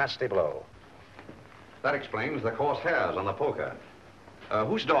a nasty blow. That explains the coarse hairs on the poker.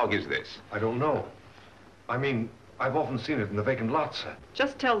 Whose dog is this? I don't know. I mean, I've often seen it in the vacant lots, sir.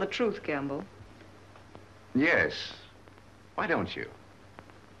 Just tell the truth, Gamble. Yes. Why don't you?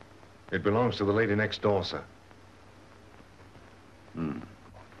 It belongs to the lady next door, sir.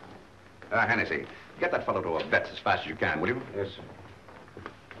 Hennessy, get that fellow to a vet's as fast as you can, will you? Yes, sir.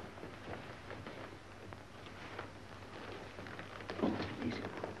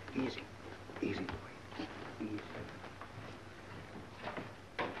 Easy.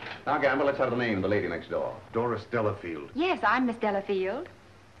 Now, Gamble, let's have the name of the lady next door. Doris Delafield. Yes, I'm Miss Delafield.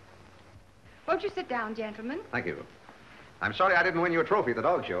 Won't you sit down, gentlemen? Thank you. I'm sorry I didn't win you a trophy at the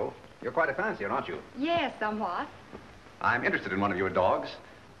dog show. You're quite a fancier, aren't you? Yes, somewhat. I'm interested in one of your dogs,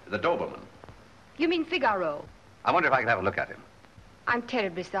 the Doberman. You mean Figaro? I wonder if I could have a look at him. I'm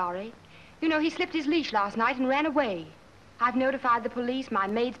terribly sorry. You know, he slipped his leash last night and ran away. I've notified the police. My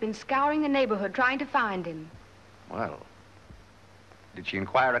maid's been scouring the neighborhood trying to find him. Well, did she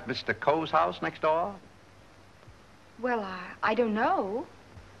inquire at Mr. Coe's house next door? Well, I don't know.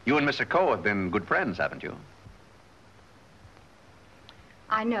 You and Mr. Coe have been good friends, haven't you?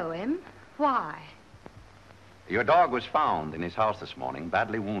 I know him. Why? Your dog was found in his house this morning,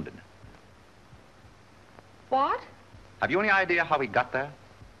 badly wounded. What? Have you any idea how he got there?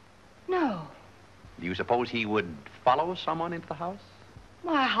 No. Do you suppose he would follow someone into the house?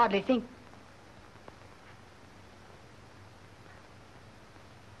 Well, I hardly think...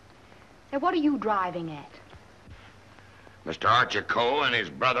 Now, what are you driving at? Mr. Archer Coe and his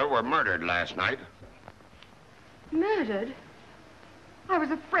brother were murdered last night. Murdered? I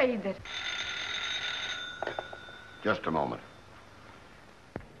was afraid that... Just a moment.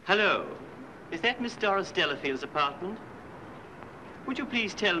 Hello. Is that Miss Doris Delafield's apartment? Would you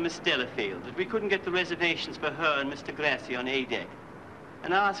please tell Miss Delafield that we couldn't get the reservations for her and Mr. Grassi on A deck,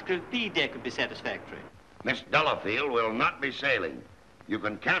 and ask her if B deck would be satisfactory? Miss Delafield will not be sailing. You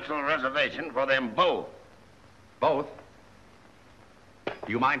can cancel a reservation for them both. Both?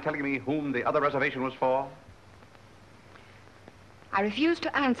 Do you mind telling me whom the other reservation was for? I refuse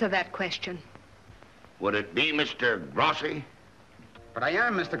to answer that question. Would it be Mr. Grossi? But I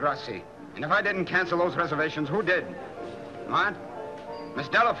am Mr. Grossi. And if I didn't cancel those reservations, who did? What? Miss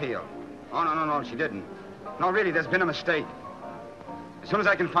Delafield. Oh, no, she didn't. No, really, there's been a mistake. As soon as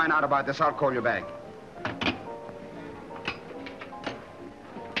I can find out about this, I'll call you back.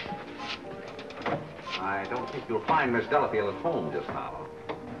 I don't think you'll find Miss Delafield at home just now.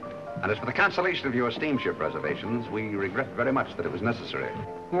 And as for the cancellation of your steamship reservations, we regret very much that it was necessary.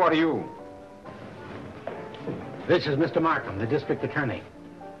 Who are you? This is Mr. Markham, the district attorney.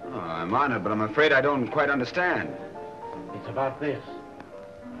 Oh, I'm honored, but I'm afraid I don't quite understand. It's about this.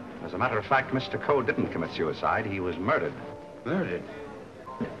 As a matter of fact, Mr. Coe didn't commit suicide. He was murdered. Murdered?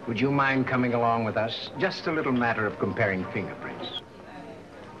 Would you mind coming along with us? Just a little matter of comparing fingerprints.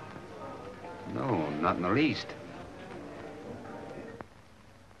 No, not in the least.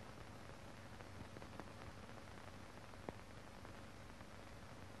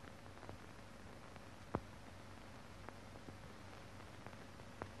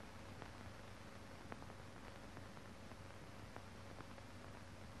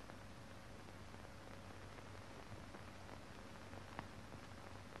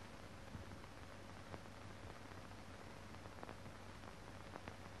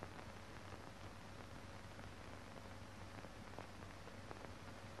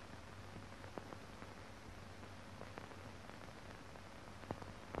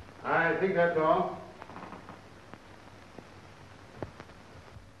 I think that's all.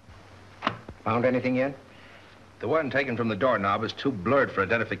 Found anything yet? The one taken from the doorknob is too blurred for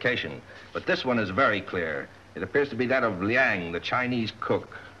identification, but this one is very clear. It appears to be that of Liang, the Chinese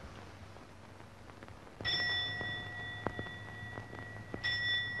cook.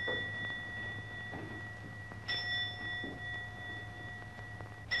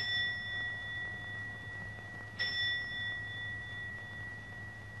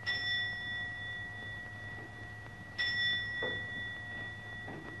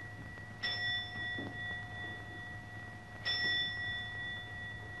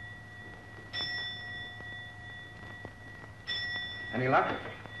 Any luck?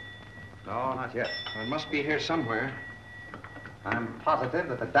 No, not yet. It must be here somewhere. I'm positive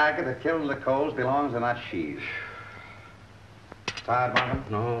that the dagger that killed the Coles belongs in that sheath. Tired, Markham?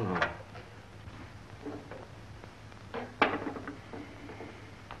 No, no.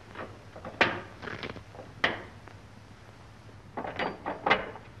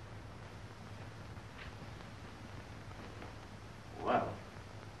 Well.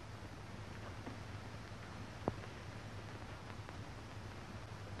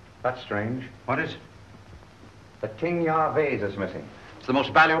 That's strange. What is it? The King Yar vase is missing. It's the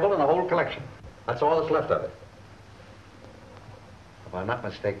most valuable in the whole collection. That's all that's left of it. If I'm not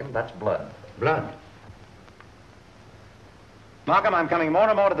mistaken, that's blood. Blood? Markham, I'm coming more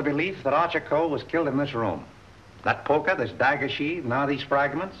and more to the belief that Archer Cole was killed in this room. That poker, this dagger sheath, now these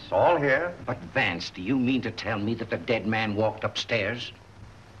fragments, all here. But, Vance, do you mean to tell me that the dead man walked upstairs?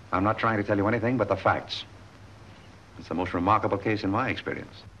 I'm not trying to tell you anything but the facts. It's the most remarkable case in my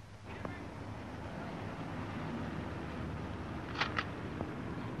experience.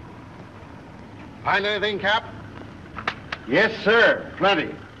 Find anything, Cap? Yes, sir.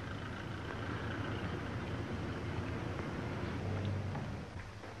 Plenty.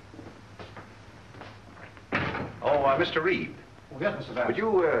 Oh, Mr. Reed. Oh, yes, Mr. Vance. Would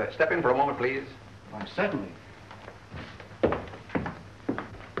you step in for a moment, please? Why, certainly.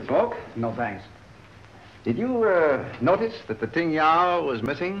 Smoke? No, thanks. Did you notice that the Ting Yao was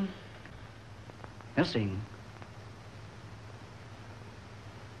missing? Missing?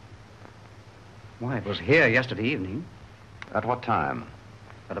 Why, it was here yesterday evening. At what time?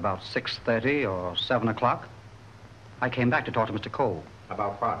 At about 6:30 or 7 o'clock. I came back to talk to Mr. Cole.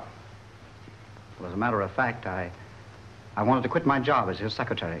 About what? Well, as a matter of fact, I wanted to quit my job as his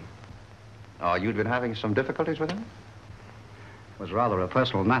secretary. Oh, you'd been having some difficulties with him? It was rather a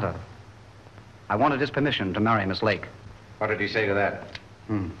personal matter. I wanted his permission to marry Miss Lake. What did he say to that?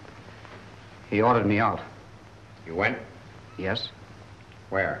 He ordered me out. You went? Yes.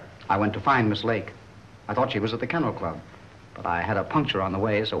 Where? I went to find Miss Lake. I thought she was at the Kennel Club, but I had a puncture on the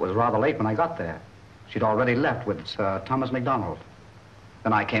way, so it was rather late when I got there. She'd already left with Sir Thomas MacDonald.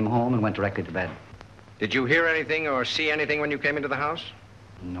 Then I came home and went directly to bed. Did you hear anything or see anything when you came into the house?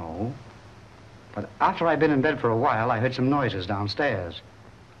 No. But after I'd been in bed for a while, I heard some noises downstairs.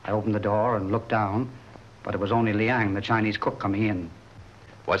 I opened the door and looked down, but it was only Liang, the Chinese cook, coming in.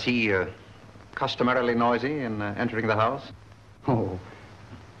 Was he customarily noisy in entering the house? Oh,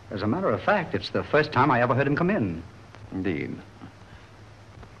 as a matter of fact, it's the first time I ever heard him come in. Indeed.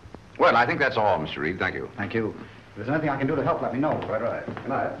 Well, I think that's all, Mr. Reed. Thank you. Thank you. If there's anything I can do to help, let me know. Quite right. Good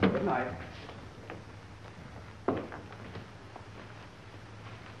night. Good night.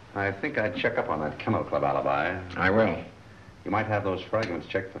 I think I'd check up on that Kennel Club alibi. I will. You might have those fragments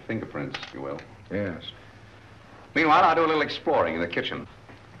checked for fingerprints, if you will. Yes. Meanwhile, I'll do a little exploring in the kitchen.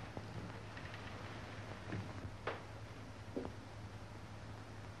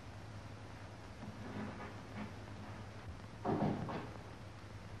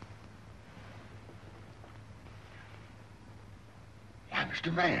 Why,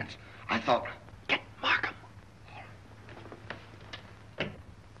 Mr. Vance, I thought... Get Markham.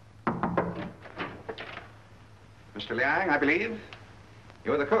 Mr. Liang, I believe.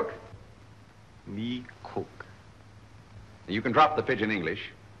 You're the cook. Me cook. You can drop the pidgin English.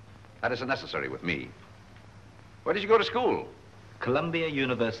 That isn't necessary with me. Where did you go to school? Columbia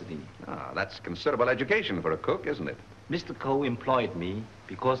University. Ah, that's considerable education for a cook, isn't it? Mr. Coe employed me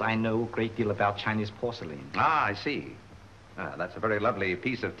because I know a great deal about Chinese porcelain. Ah, I see. Ah, that's a very lovely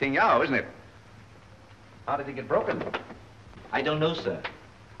piece of Ting Yao, isn't it? How did it get broken? I don't know, sir.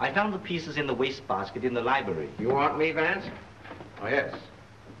 I found the pieces in the wastebasket in the library. You want me, Vance? Oh, yes.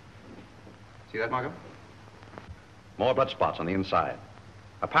 See that, Markham? More blood spots on the inside.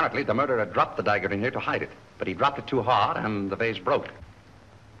 Apparently, the murderer dropped the dagger in here to hide it, but he dropped it too hard and the vase broke.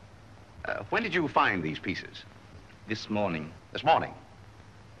 When did you find these pieces? This morning. This morning?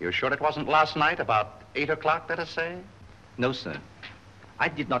 You're sure it wasn't last night, about 8 o'clock, let us say? No, sir. I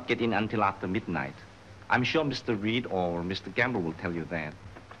did not get in until after midnight. I'm sure Mr. Reed or Mr. Gamble will tell you that.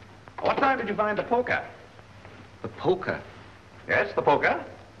 What time did you find the poker? The poker? Yes, the poker.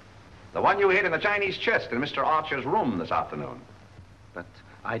 The one you hid in the Chinese chest in Mr. Archer's room this afternoon. But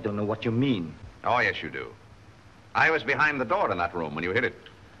I don't know what you mean. Oh, yes, you do. I was behind the door in that room when you hid it.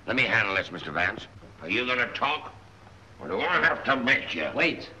 Let me handle this, Mr. Vance. Are you going to talk? Or do I have to make you?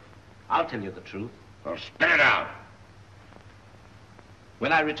 Wait. I'll tell you the truth. Well, spit it out.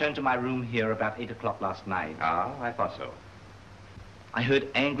 When I returned to my room here about 8 o'clock last night... Ah, I thought so. I heard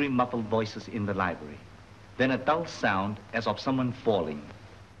angry, muffled voices in the library. Then a dull sound as of someone falling.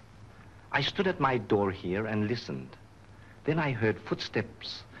 I stood at my door here and listened. Then I heard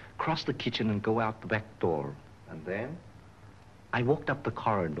footsteps cross the kitchen and go out the back door. And then? I walked up the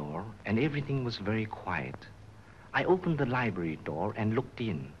corridor, and everything was very quiet. I opened the library door and looked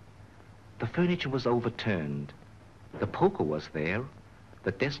in. The furniture was overturned. The poker was there,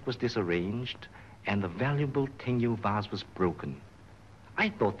 the desk was disarranged, and the valuable Tengu vase was broken. I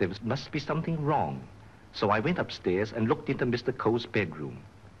thought there must be something wrong, so I went upstairs and looked into Mr. Coe's bedroom.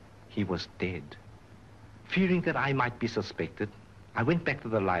 He was dead. Fearing that I might be suspected, I went back to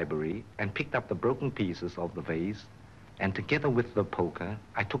the library and picked up the broken pieces of the vase, and together with the poker,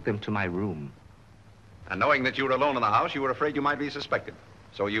 I took them to my room. And knowing that you were alone in the house, you were afraid you might be suspected.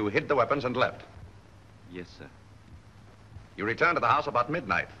 So you hid the weapons and left. Yes, sir. You returned to the house about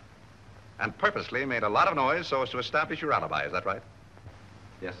midnight and purposely made a lot of noise so as to establish your alibi. Is that right?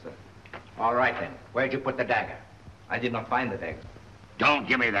 Yes, sir. All right, then. Where'd you put the dagger? I did not find the dagger. Don't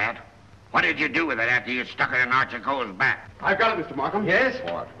give me that. What did you do with it after you stuck it in Archer Coe's back? I've got it, Mr. Markham. Yes?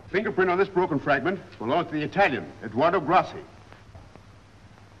 What? Fingerprint on this broken fragment belongs to the Italian, Eduardo Grassi.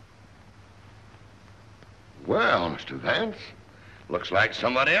 Well, Mr. Vance, looks like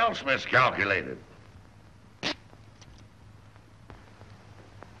somebody else miscalculated.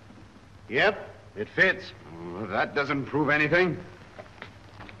 Yep, it fits. Oh, that doesn't prove anything.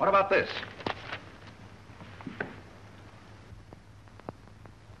 What about this?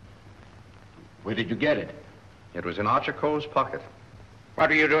 Where did you get it? It was in Archer Coe's pocket. What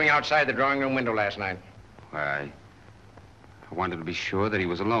were you doing outside the drawing room window last night? I wanted to be sure that he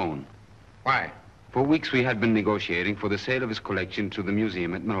was alone. Why? For weeks we had been negotiating for the sale of his collection to the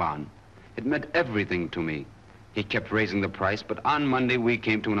museum at Milan. It meant everything to me. He kept raising the price, but on Monday we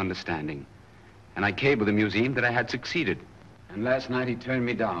came to an understanding. And I cabled the museum that I had succeeded. And last night he turned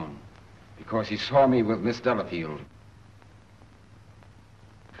me down because he saw me with Miss Delafield.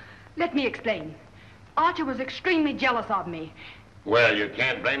 Let me explain. Archer was extremely jealous of me. Well, you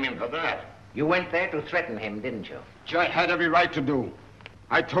can't blame him for that. You went there to threaten him, didn't you? Which I had every right to do.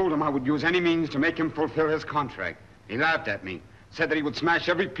 I told him I would use any means to make him fulfill his contract. He laughed at me, said that he would smash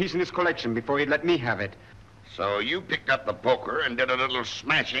every piece in his collection before he'd let me have it. So you picked up the poker and did a little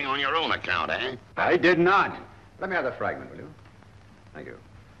smashing on your own account, eh? I did not. Let me have the fragment, will you? Thank you.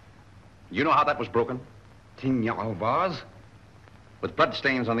 You know how that was broken? Tignao vase? With blood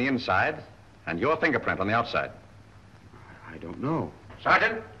stains on the inside and your fingerprint on the outside. I don't know.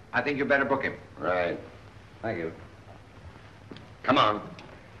 Sergeant, I think you better book him. Right. Thank you. Come on.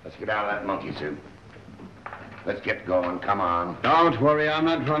 Let's get out of that monkey suit. Let's get going. Come on. Don't worry, I'm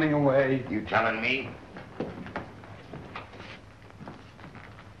not running away. You telling me?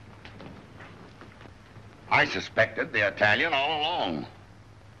 I suspected the Italian all along.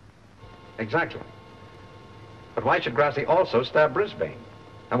 Exactly. But why should Grassi also stab Brisbane?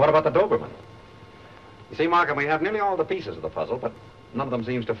 And what about the Doberman? You see, Markham, we have nearly all the pieces of the puzzle, but none of them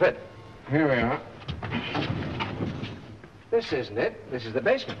seems to fit. Here we are. This isn't it. This is the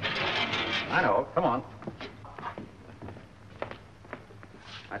basement. I know. Come on.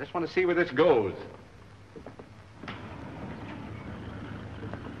 I just want to see where this goes.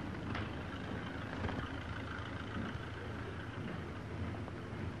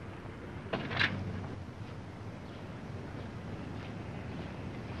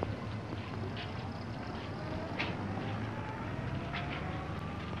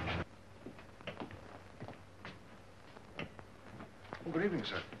 Good evening,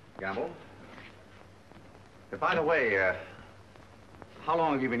 sir. Gamble. By the way, how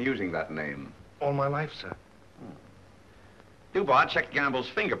long have you been using that name? All my life, sir. Dubois checked Gamble's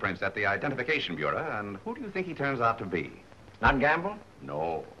fingerprints at the Identification Bureau, and who do you think he turns out to be? Not Gamble?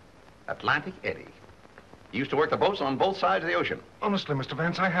 No. Atlantic Eddie. He used to work the boats on both sides of the ocean. Honestly, Mr.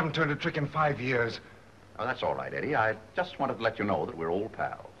 Vance, I haven't turned a trick in 5 years. Oh, that's all right, Eddie. I just wanted to let you know that we're old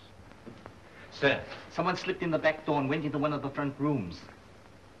pals. Sir, someone slipped in the back door and went into one of the front rooms.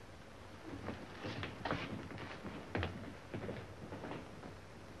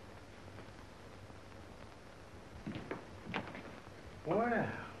 Well,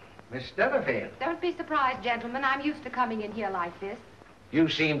 Miss Delafield, Don't be surprised, gentlemen. I'm used to coming in here like this. you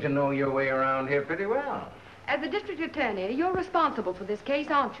seem to know your way around here pretty well. As the district attorney, you're responsible for this case,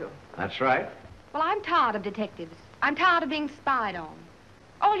 aren't you? That's right. Well, I'm tired of detectives. I'm tired of being spied on.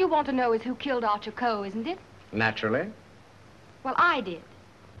 All you want to know is who killed Archer Coe, isn't it? Naturally. Well, I did.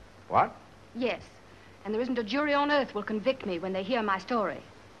 What? Yes. And there isn't a jury on earth will convict me when they hear my story.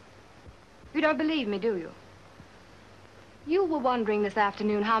 You don't believe me, do you? You were wondering this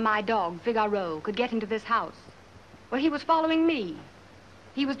afternoon how my dog, Figaro, could get into this house. Well, he was following me.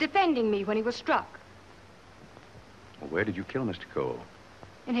 He was defending me when he was struck. Well, where did you kill Mr. Cole?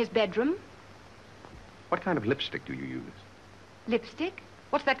 In his bedroom. What kind of lipstick do you use? Lipstick?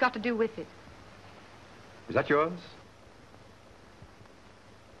 What's that got to do with it? Is that yours?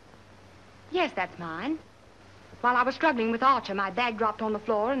 Yes, that's mine. While I was struggling with Archer, my bag dropped on the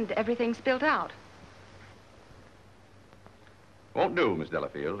floor and everything spilt out. Won't do, Miss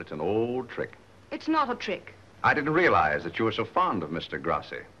Delafield. It's an old trick. It's not a trick. I didn't realize that you were so fond of Mr.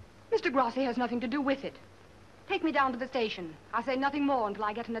 Grassi. Mr. Grassi has nothing to do with it. Take me down to the station. I'll say nothing more until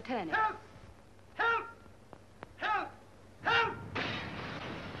I get an attorney. Help! Help! Help! Help!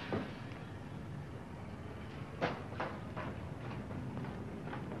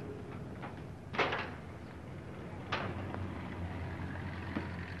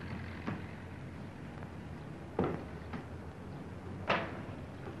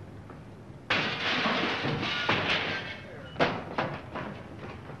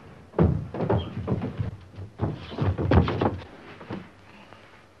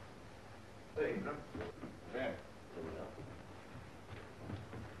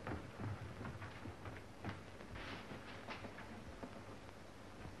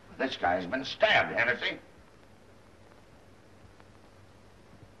 This guy's been stabbed, hasn't he?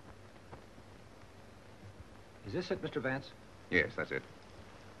 Is this it, Mr. Vance? Yes, that's it.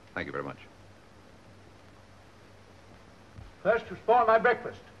 Thank you very much. First you spoil my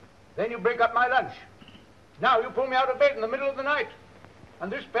breakfast. Then you break up my lunch. Now you pull me out of bed in the middle of the night.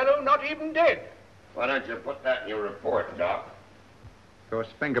 And this fellow not even dead. Why don't you put that in your report, Doc? Of course,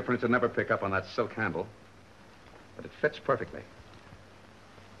 fingerprints would never pick up on that silk handle. But it fits perfectly.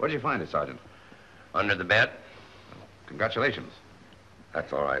 Where did you find it, Sergeant? Under the bed. Congratulations.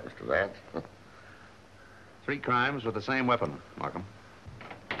 That's all right, Mr. Vance. 3 crimes with the same weapon, Markham.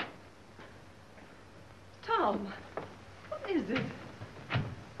 Tom, what is it?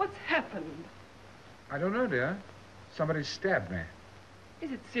 What's happened? I don't know, dear. Somebody stabbed me.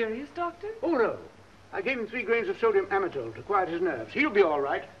 Is it serious, Doctor? Oh, no. I gave him 3 grains of sodium amytal to quiet his nerves. He'll be all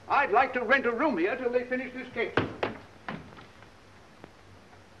right. I'd like to rent a room here till they finish this case.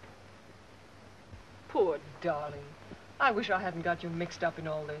 Poor darling. I wish I hadn't got you mixed up in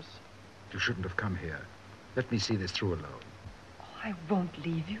all this. You shouldn't have come here. Let me see this through alone. Oh, I won't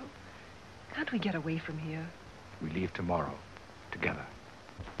leave you. Can't we get away from here? We leave tomorrow. Together.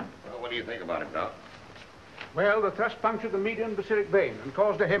 Well, what do you think about it, Doc? Well, the thrust punctured the median basilic vein and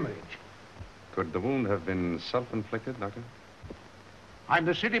caused a hemorrhage. Could the wound have been self-inflicted, Doctor? I'm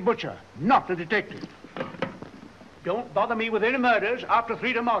the city butcher, not the detective. Don't bother me with any murders after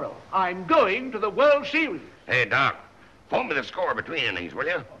 3 tomorrow. I'm going to the World Series. Hey, Doc, phone me the score between innings, will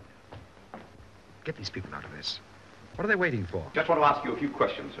you? Get these people out of this. What are they waiting for? Just want to ask you a few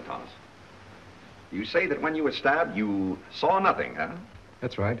questions, Sir Thomas. You say that when you were stabbed, you saw nothing, huh?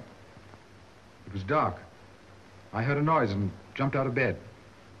 That's right. It was dark. I heard a noise and jumped out of bed.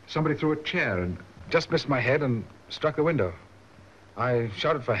 Somebody threw a chair and just missed my head and struck the window. I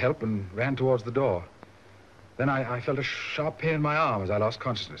shouted for help and ran towards the door. Then I felt a sharp pain in my arm as I lost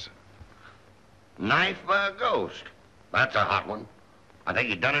consciousness. Knife by a ghost. That's a hot one. I think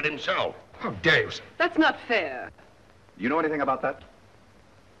he done it himself. How dare you, sir? That's not fair. You know anything about that?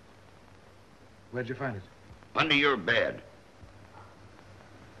 Where'd you find it? Under your bed.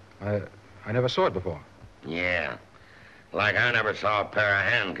 I never saw it before. Yeah. Like I never saw a pair of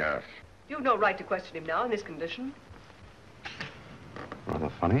handcuffs. You've no right to question him now in this condition. Rather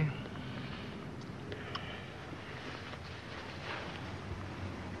funny.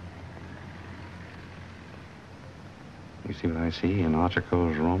 You see what I see in Archer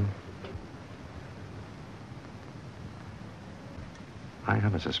Coe's room? I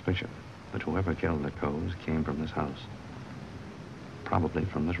have a suspicion that whoever killed the Coes came from this house. Probably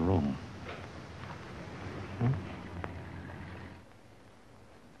from this room.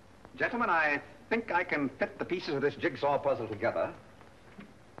 Gentlemen, I think I can fit the pieces of this jigsaw puzzle together.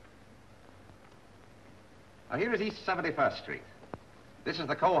 Now, here is East 71st Street. This is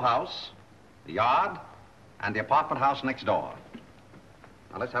the Coe house, the yard, and the apartment house next door.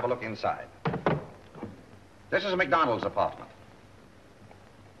 Now, let's have a look inside. This is McDonald's apartment.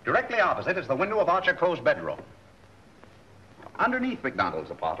 Directly opposite is the window of Archer Coe's bedroom. Underneath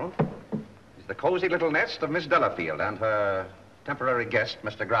McDonald's apartment is the cozy little nest of Miss Delafield and her temporary guest,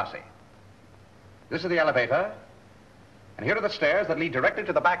 Mr. Grassi. This is the elevator, and here are the stairs that lead directly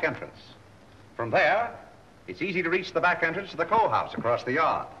to the back entrance. From there, it's easy to reach the back entrance to the Coe house across the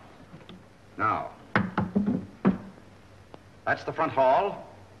yard. Now, that's the front hall,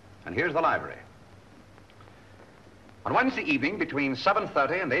 and here's the library. On Wednesday evening, between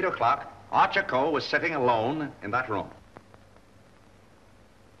 7:30 and 8 o'clock, Archer Coe was sitting alone in that room.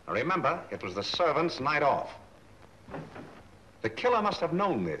 Now remember, it was the servant's night off. The killer must have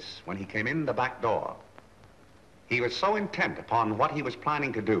known this when he came in the back door. He was so intent upon what he was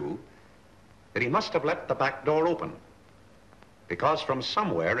planning to do that he must have left the back door open. Because from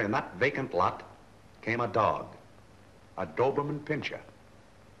somewhere in that vacant lot came a dog, a Doberman Pinscher,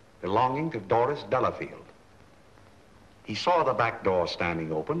 belonging to Doris Delafield. He saw the back door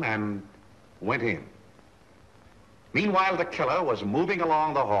standing open and went in. Meanwhile, the killer was moving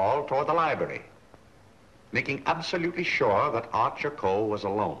along the hall toward the library, making absolutely sure that Archer Coe was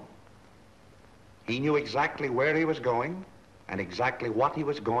alone. He knew exactly where he was going and exactly what he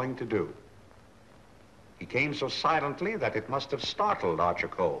was going to do. He came so silently that it must have startled Archer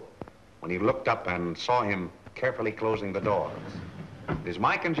Coe when he looked up and saw him carefully closing the doors. It is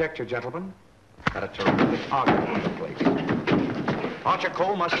my conjecture, gentlemen, that a terrific argument took place. Archer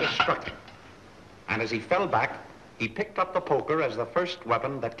Coe must have struck him, and as he fell back, he picked up the poker as the first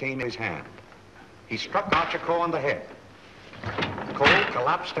weapon that came in his hand. He struck Archer Coe on the head. Coe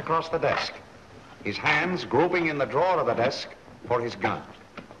collapsed across the desk, his hands groping in the drawer of the desk for his gun.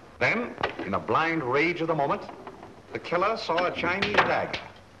 Then, in a blind rage of the moment, the killer saw a Chinese dagger.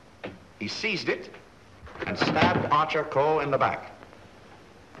 He seized it and stabbed Archer Coe in the back.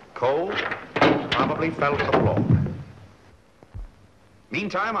 Coe probably fell to the floor.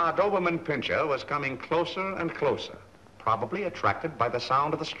 Meantime, our Doberman Pinscher was coming closer and closer, probably attracted by the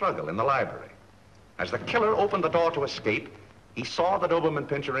sound of the struggle in the library. As the killer opened the door to escape, he saw the Doberman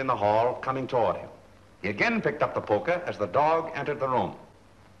Pinscher in the hall coming toward him. He again picked up the poker as the dog entered the room.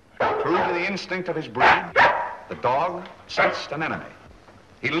 True to the instinct of his breed, the dog sensed an enemy.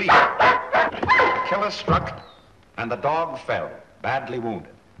 He leaped. The killer struck, and the dog fell, badly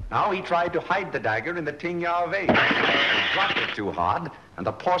wounded. Now he tried to hide the dagger in the Tingya vase. He dropped it too hard, and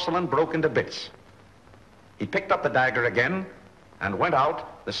the porcelain broke into bits. He picked up the dagger again and went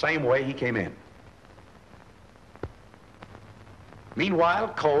out the same way he came in.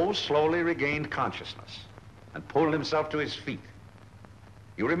 Meanwhile, Coe slowly regained consciousness and pulled himself to his feet.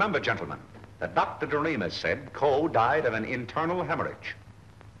 You remember, gentlemen, that Dr. Doremus said Coe died of an internal hemorrhage.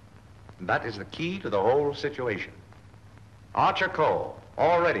 And that is the key to the whole situation. Archer Coe,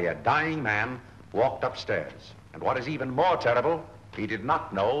 already a dying man, walked upstairs. And what is even more terrible, he did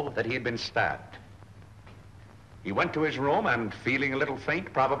not know that he had been stabbed. He went to his room and, feeling a little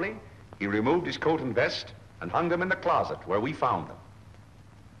faint probably, he removed his coat and vest and hung them in the closet where we found them.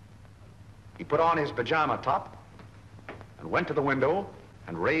 He put on his pajama top and went to the window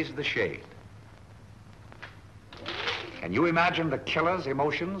and raised the shade. Can you imagine the killer's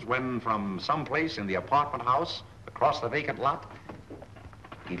emotions when from someplace in the apartment house across the vacant lot,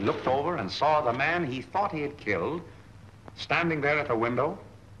 he looked over and saw the man he thought he had killed standing there at the window?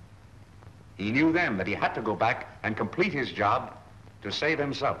 He knew then that he had to go back and complete his job to save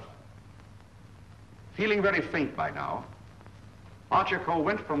himself. Feeling very faint by now, Archer Coe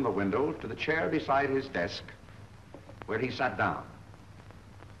went from the window to the chair beside his desk, where he sat down.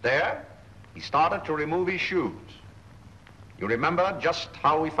 There, he started to remove his shoes. You remember just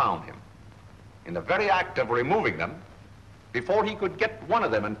how we found him. In the very act of removing them, before he could get one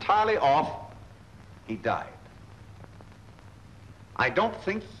of them entirely off, he died. I don't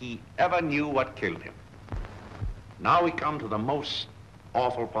think he ever knew what killed him. Now we come to the most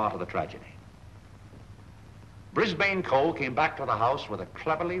awful part of the tragedy. Brisbane Coe came back to the house with a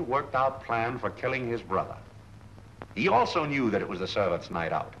cleverly worked out plan for killing his brother. He also knew that it was the servants'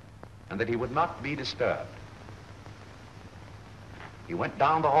 night out and that he would not be disturbed. He went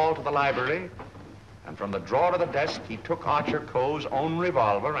down the hall to the library, and from the drawer of the desk, he took Archer Coe's own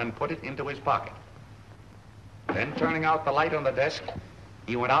revolver and put it into his pocket. Then, turning out the light on the desk,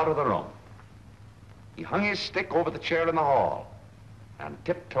 he went out of the room. He hung his stick over the chair in the hall and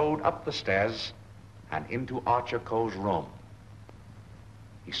tiptoed up the stairs and into Archer Coe's room.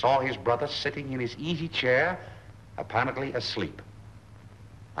 He saw his brother sitting in his easy chair, apparently asleep.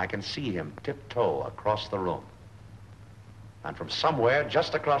 I can see him tiptoe across the room. And from somewhere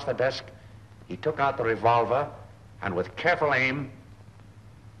just across the desk, he took out the revolver and with careful aim,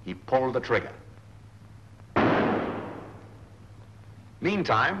 he pulled the trigger.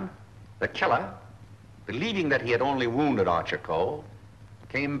 Meantime, the killer, believing that he had only wounded Archer Coe,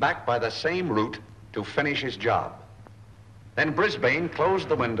 came back by the same route to finish his job. Then Brisbane closed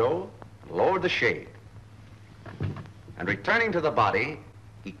the window, lowered the shade, and returning to the body,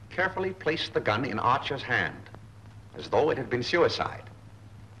 he carefully placed the gun in Archer's hand, as though it had been suicide.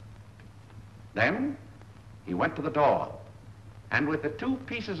 Then he went to the door, and with the two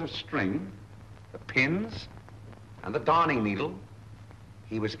pieces of string, the pins and the darning needle,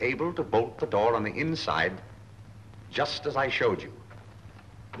 he was able to bolt the door on the inside, just as I showed you.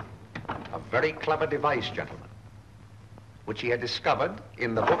 A very clever device, gentlemen, which he had discovered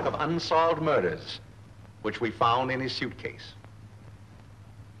in the book of unsolved murders, which we found in his suitcase.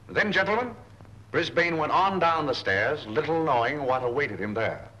 Then, gentlemen, Brisbane went on down the stairs, little knowing what awaited him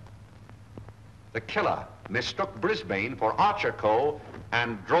there. The killer mistook Brisbane for Archer Coe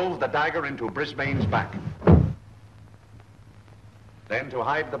and drove the dagger into Brisbane's back. Then, to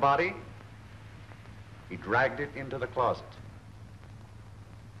hide the body, he dragged it into the closet.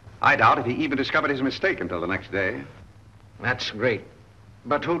 I doubt if he even discovered his mistake until the next day. That's great.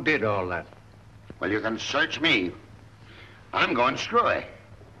 But who did all that? Well, you can search me. I'm going screwy.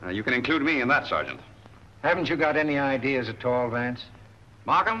 You can include me in that, Sergeant. Haven't you got any ideas at all, Vance?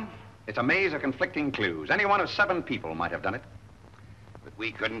 Markham, it's a maze of conflicting clues. Any one of 7 people might have done it. But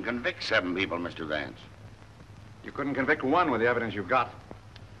we couldn't convict 7 people, Mr. Vance. You couldn't convict 1 with the evidence you've got.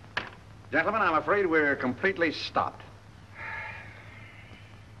 Gentlemen, I'm afraid we're completely stopped.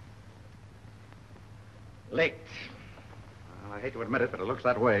 Licked. Well, I hate to admit it, but it looks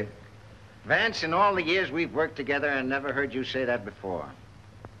that way. Vance, in all the years we've worked together, I never heard you say that before.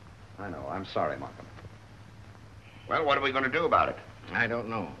 I know. I'm sorry, Markham. Well, what are we going to do about it? I don't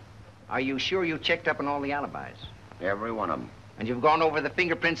know. Are you sure you checked up on all the alibis? Every one of them. And you've gone over the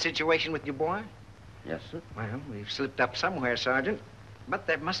fingerprint situation with your boy? Yes, sir. Well, we've slipped up somewhere, Sergeant. But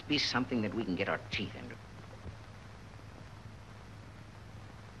there must be something that we can get our teeth into.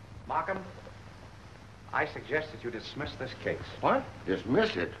 Markham, I suggest that you dismiss this case. What?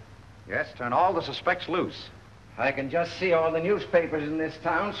 Dismiss it? Yes, turn all the suspects loose. I can just see all the newspapers in this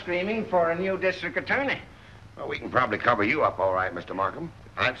town screaming for a new district attorney. Well, we can probably cover you up all right, Mr. Markham.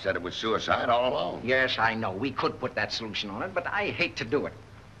 I've said it was suicide all along. Yes, I know. We could put that solution on it, but I hate to do it.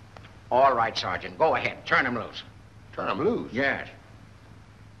 All right, Sergeant. Go ahead. Turn him loose. Turn him loose? Yes.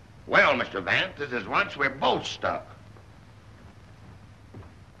 Well, Mr. Vance, this is once we're both stuck.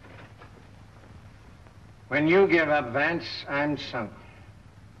 When you give up, Vance, I'm sunk.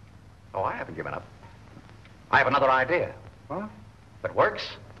 Oh, I haven't given up. I have another idea. What? If it works,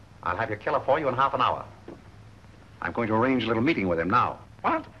 I'll have your killer for you in half an hour. I'm going to arrange a little meeting with him now.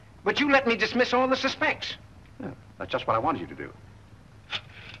 What? But you let me dismiss all the suspects. Yeah, that's just what I wanted you to do.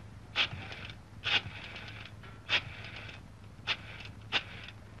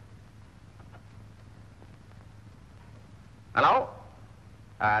 Hello?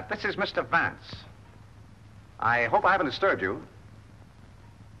 This is Mr. Vance. I hope I haven't disturbed you.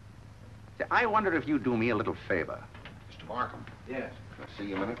 I wonder if you'd do me a little favor. Mr. Markham. Yes. Can I see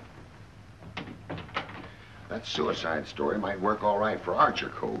you a minute? That suicide story might work all right for Archer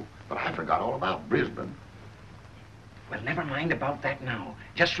Coe, but I forgot all about Brisbane. Well, never mind about that now.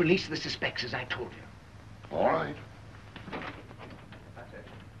 Just release the suspects, as I told you. All right. That's it.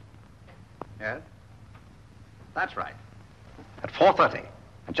 Yes? That's right. At 4:30.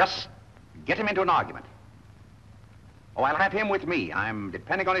 And just get him into an argument. Oh, I'll have him with me. I'm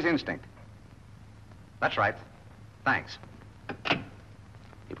depending on his instinct. That's right. Thanks.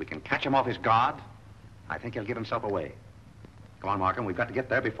 If we can catch him off his guard, I think he'll give himself away. Come on, Markham. We've got to get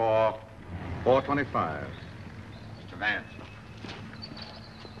there before 4:25. Mr. Vance.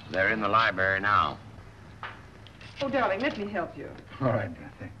 They're in the library now. Oh, darling, let me help you. All right,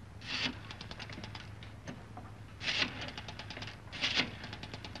 thanks.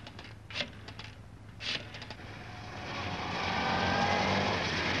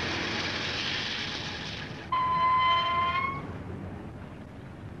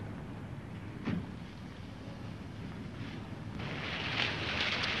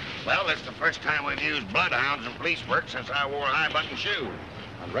 Well, it's the first time we've used bloodhounds in police work since I wore high-button shoes.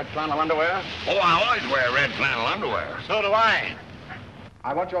 And red flannel underwear? Oh, I always wear red flannel underwear. So do I.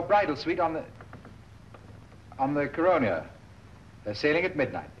 I want your bridal suite on the Coronia. They're sailing at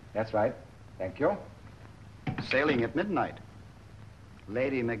midnight. That's right. Thank you. Sailing at midnight.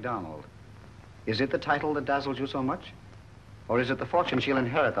 Lady MacDonald. Is it the title that dazzles you so much? Or is it the fortune she'll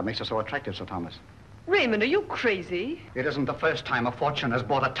inherit that makes her so attractive, Sir Thomas? Raymond, are you crazy? It isn't the first time a fortune has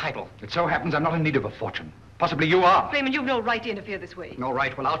bought a title. It so happens I'm not in need of a fortune. Possibly you are. Raymond, you've no right to interfere this way. No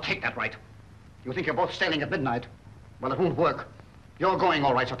right? Well, I'll take that right. You think you're both sailing at midnight? Well, it won't work. You're going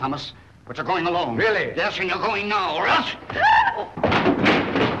all right, Sir Thomas, but you're going alone. Really? Yes, and you're going now, or else...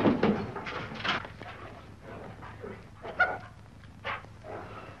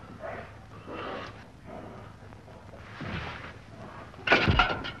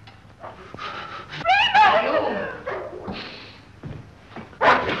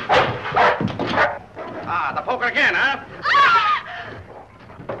 Ah, the poker again, huh?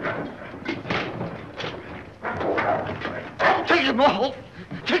 Take him off!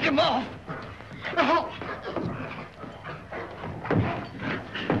 Take him off! Oh.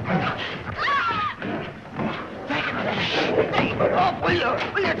 Take him off, will you?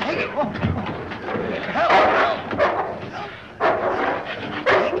 Will you take him off? Help!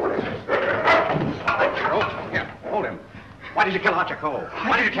 Why did you kill Archer Cole?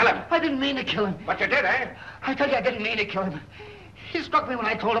 Why did you kill him? I didn't mean to kill him. But you did, eh? I tell you, I didn't mean to kill him. He struck me when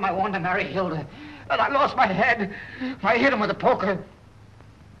I told him I wanted to marry Hilda. And I lost my head. I hit him with a poker.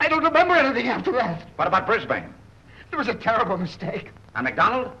 I don't remember anything after that. What about Brisbane? It was a terrible mistake. And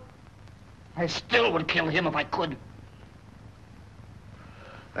McDonald? I still would kill him if I could.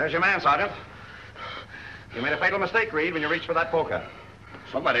 There's your man, Sergeant. You made a fatal mistake, Reed, when you reached for that poker.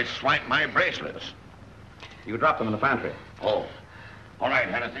 Somebody swiped my bracelets. You dropped them in the pantry. Oh. All right,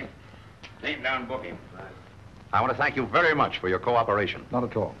 Hennessy. Leave down booking. I want to thank you very much for your cooperation. Not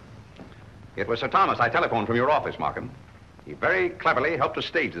at all. It was Sir Thomas I telephoned from your office, Markham. He very cleverly helped us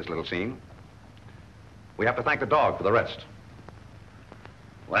stage this little scene. We have to thank the dog for the rest.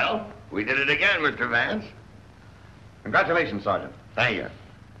 Well, we did it again, Mr. Vance. Congratulations, Sergeant. Thank you.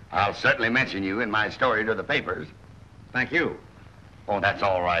 I'll certainly mention you in my story to the papers. Thank you. Oh, that's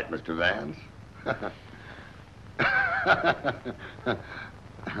all right, Mr. Vance.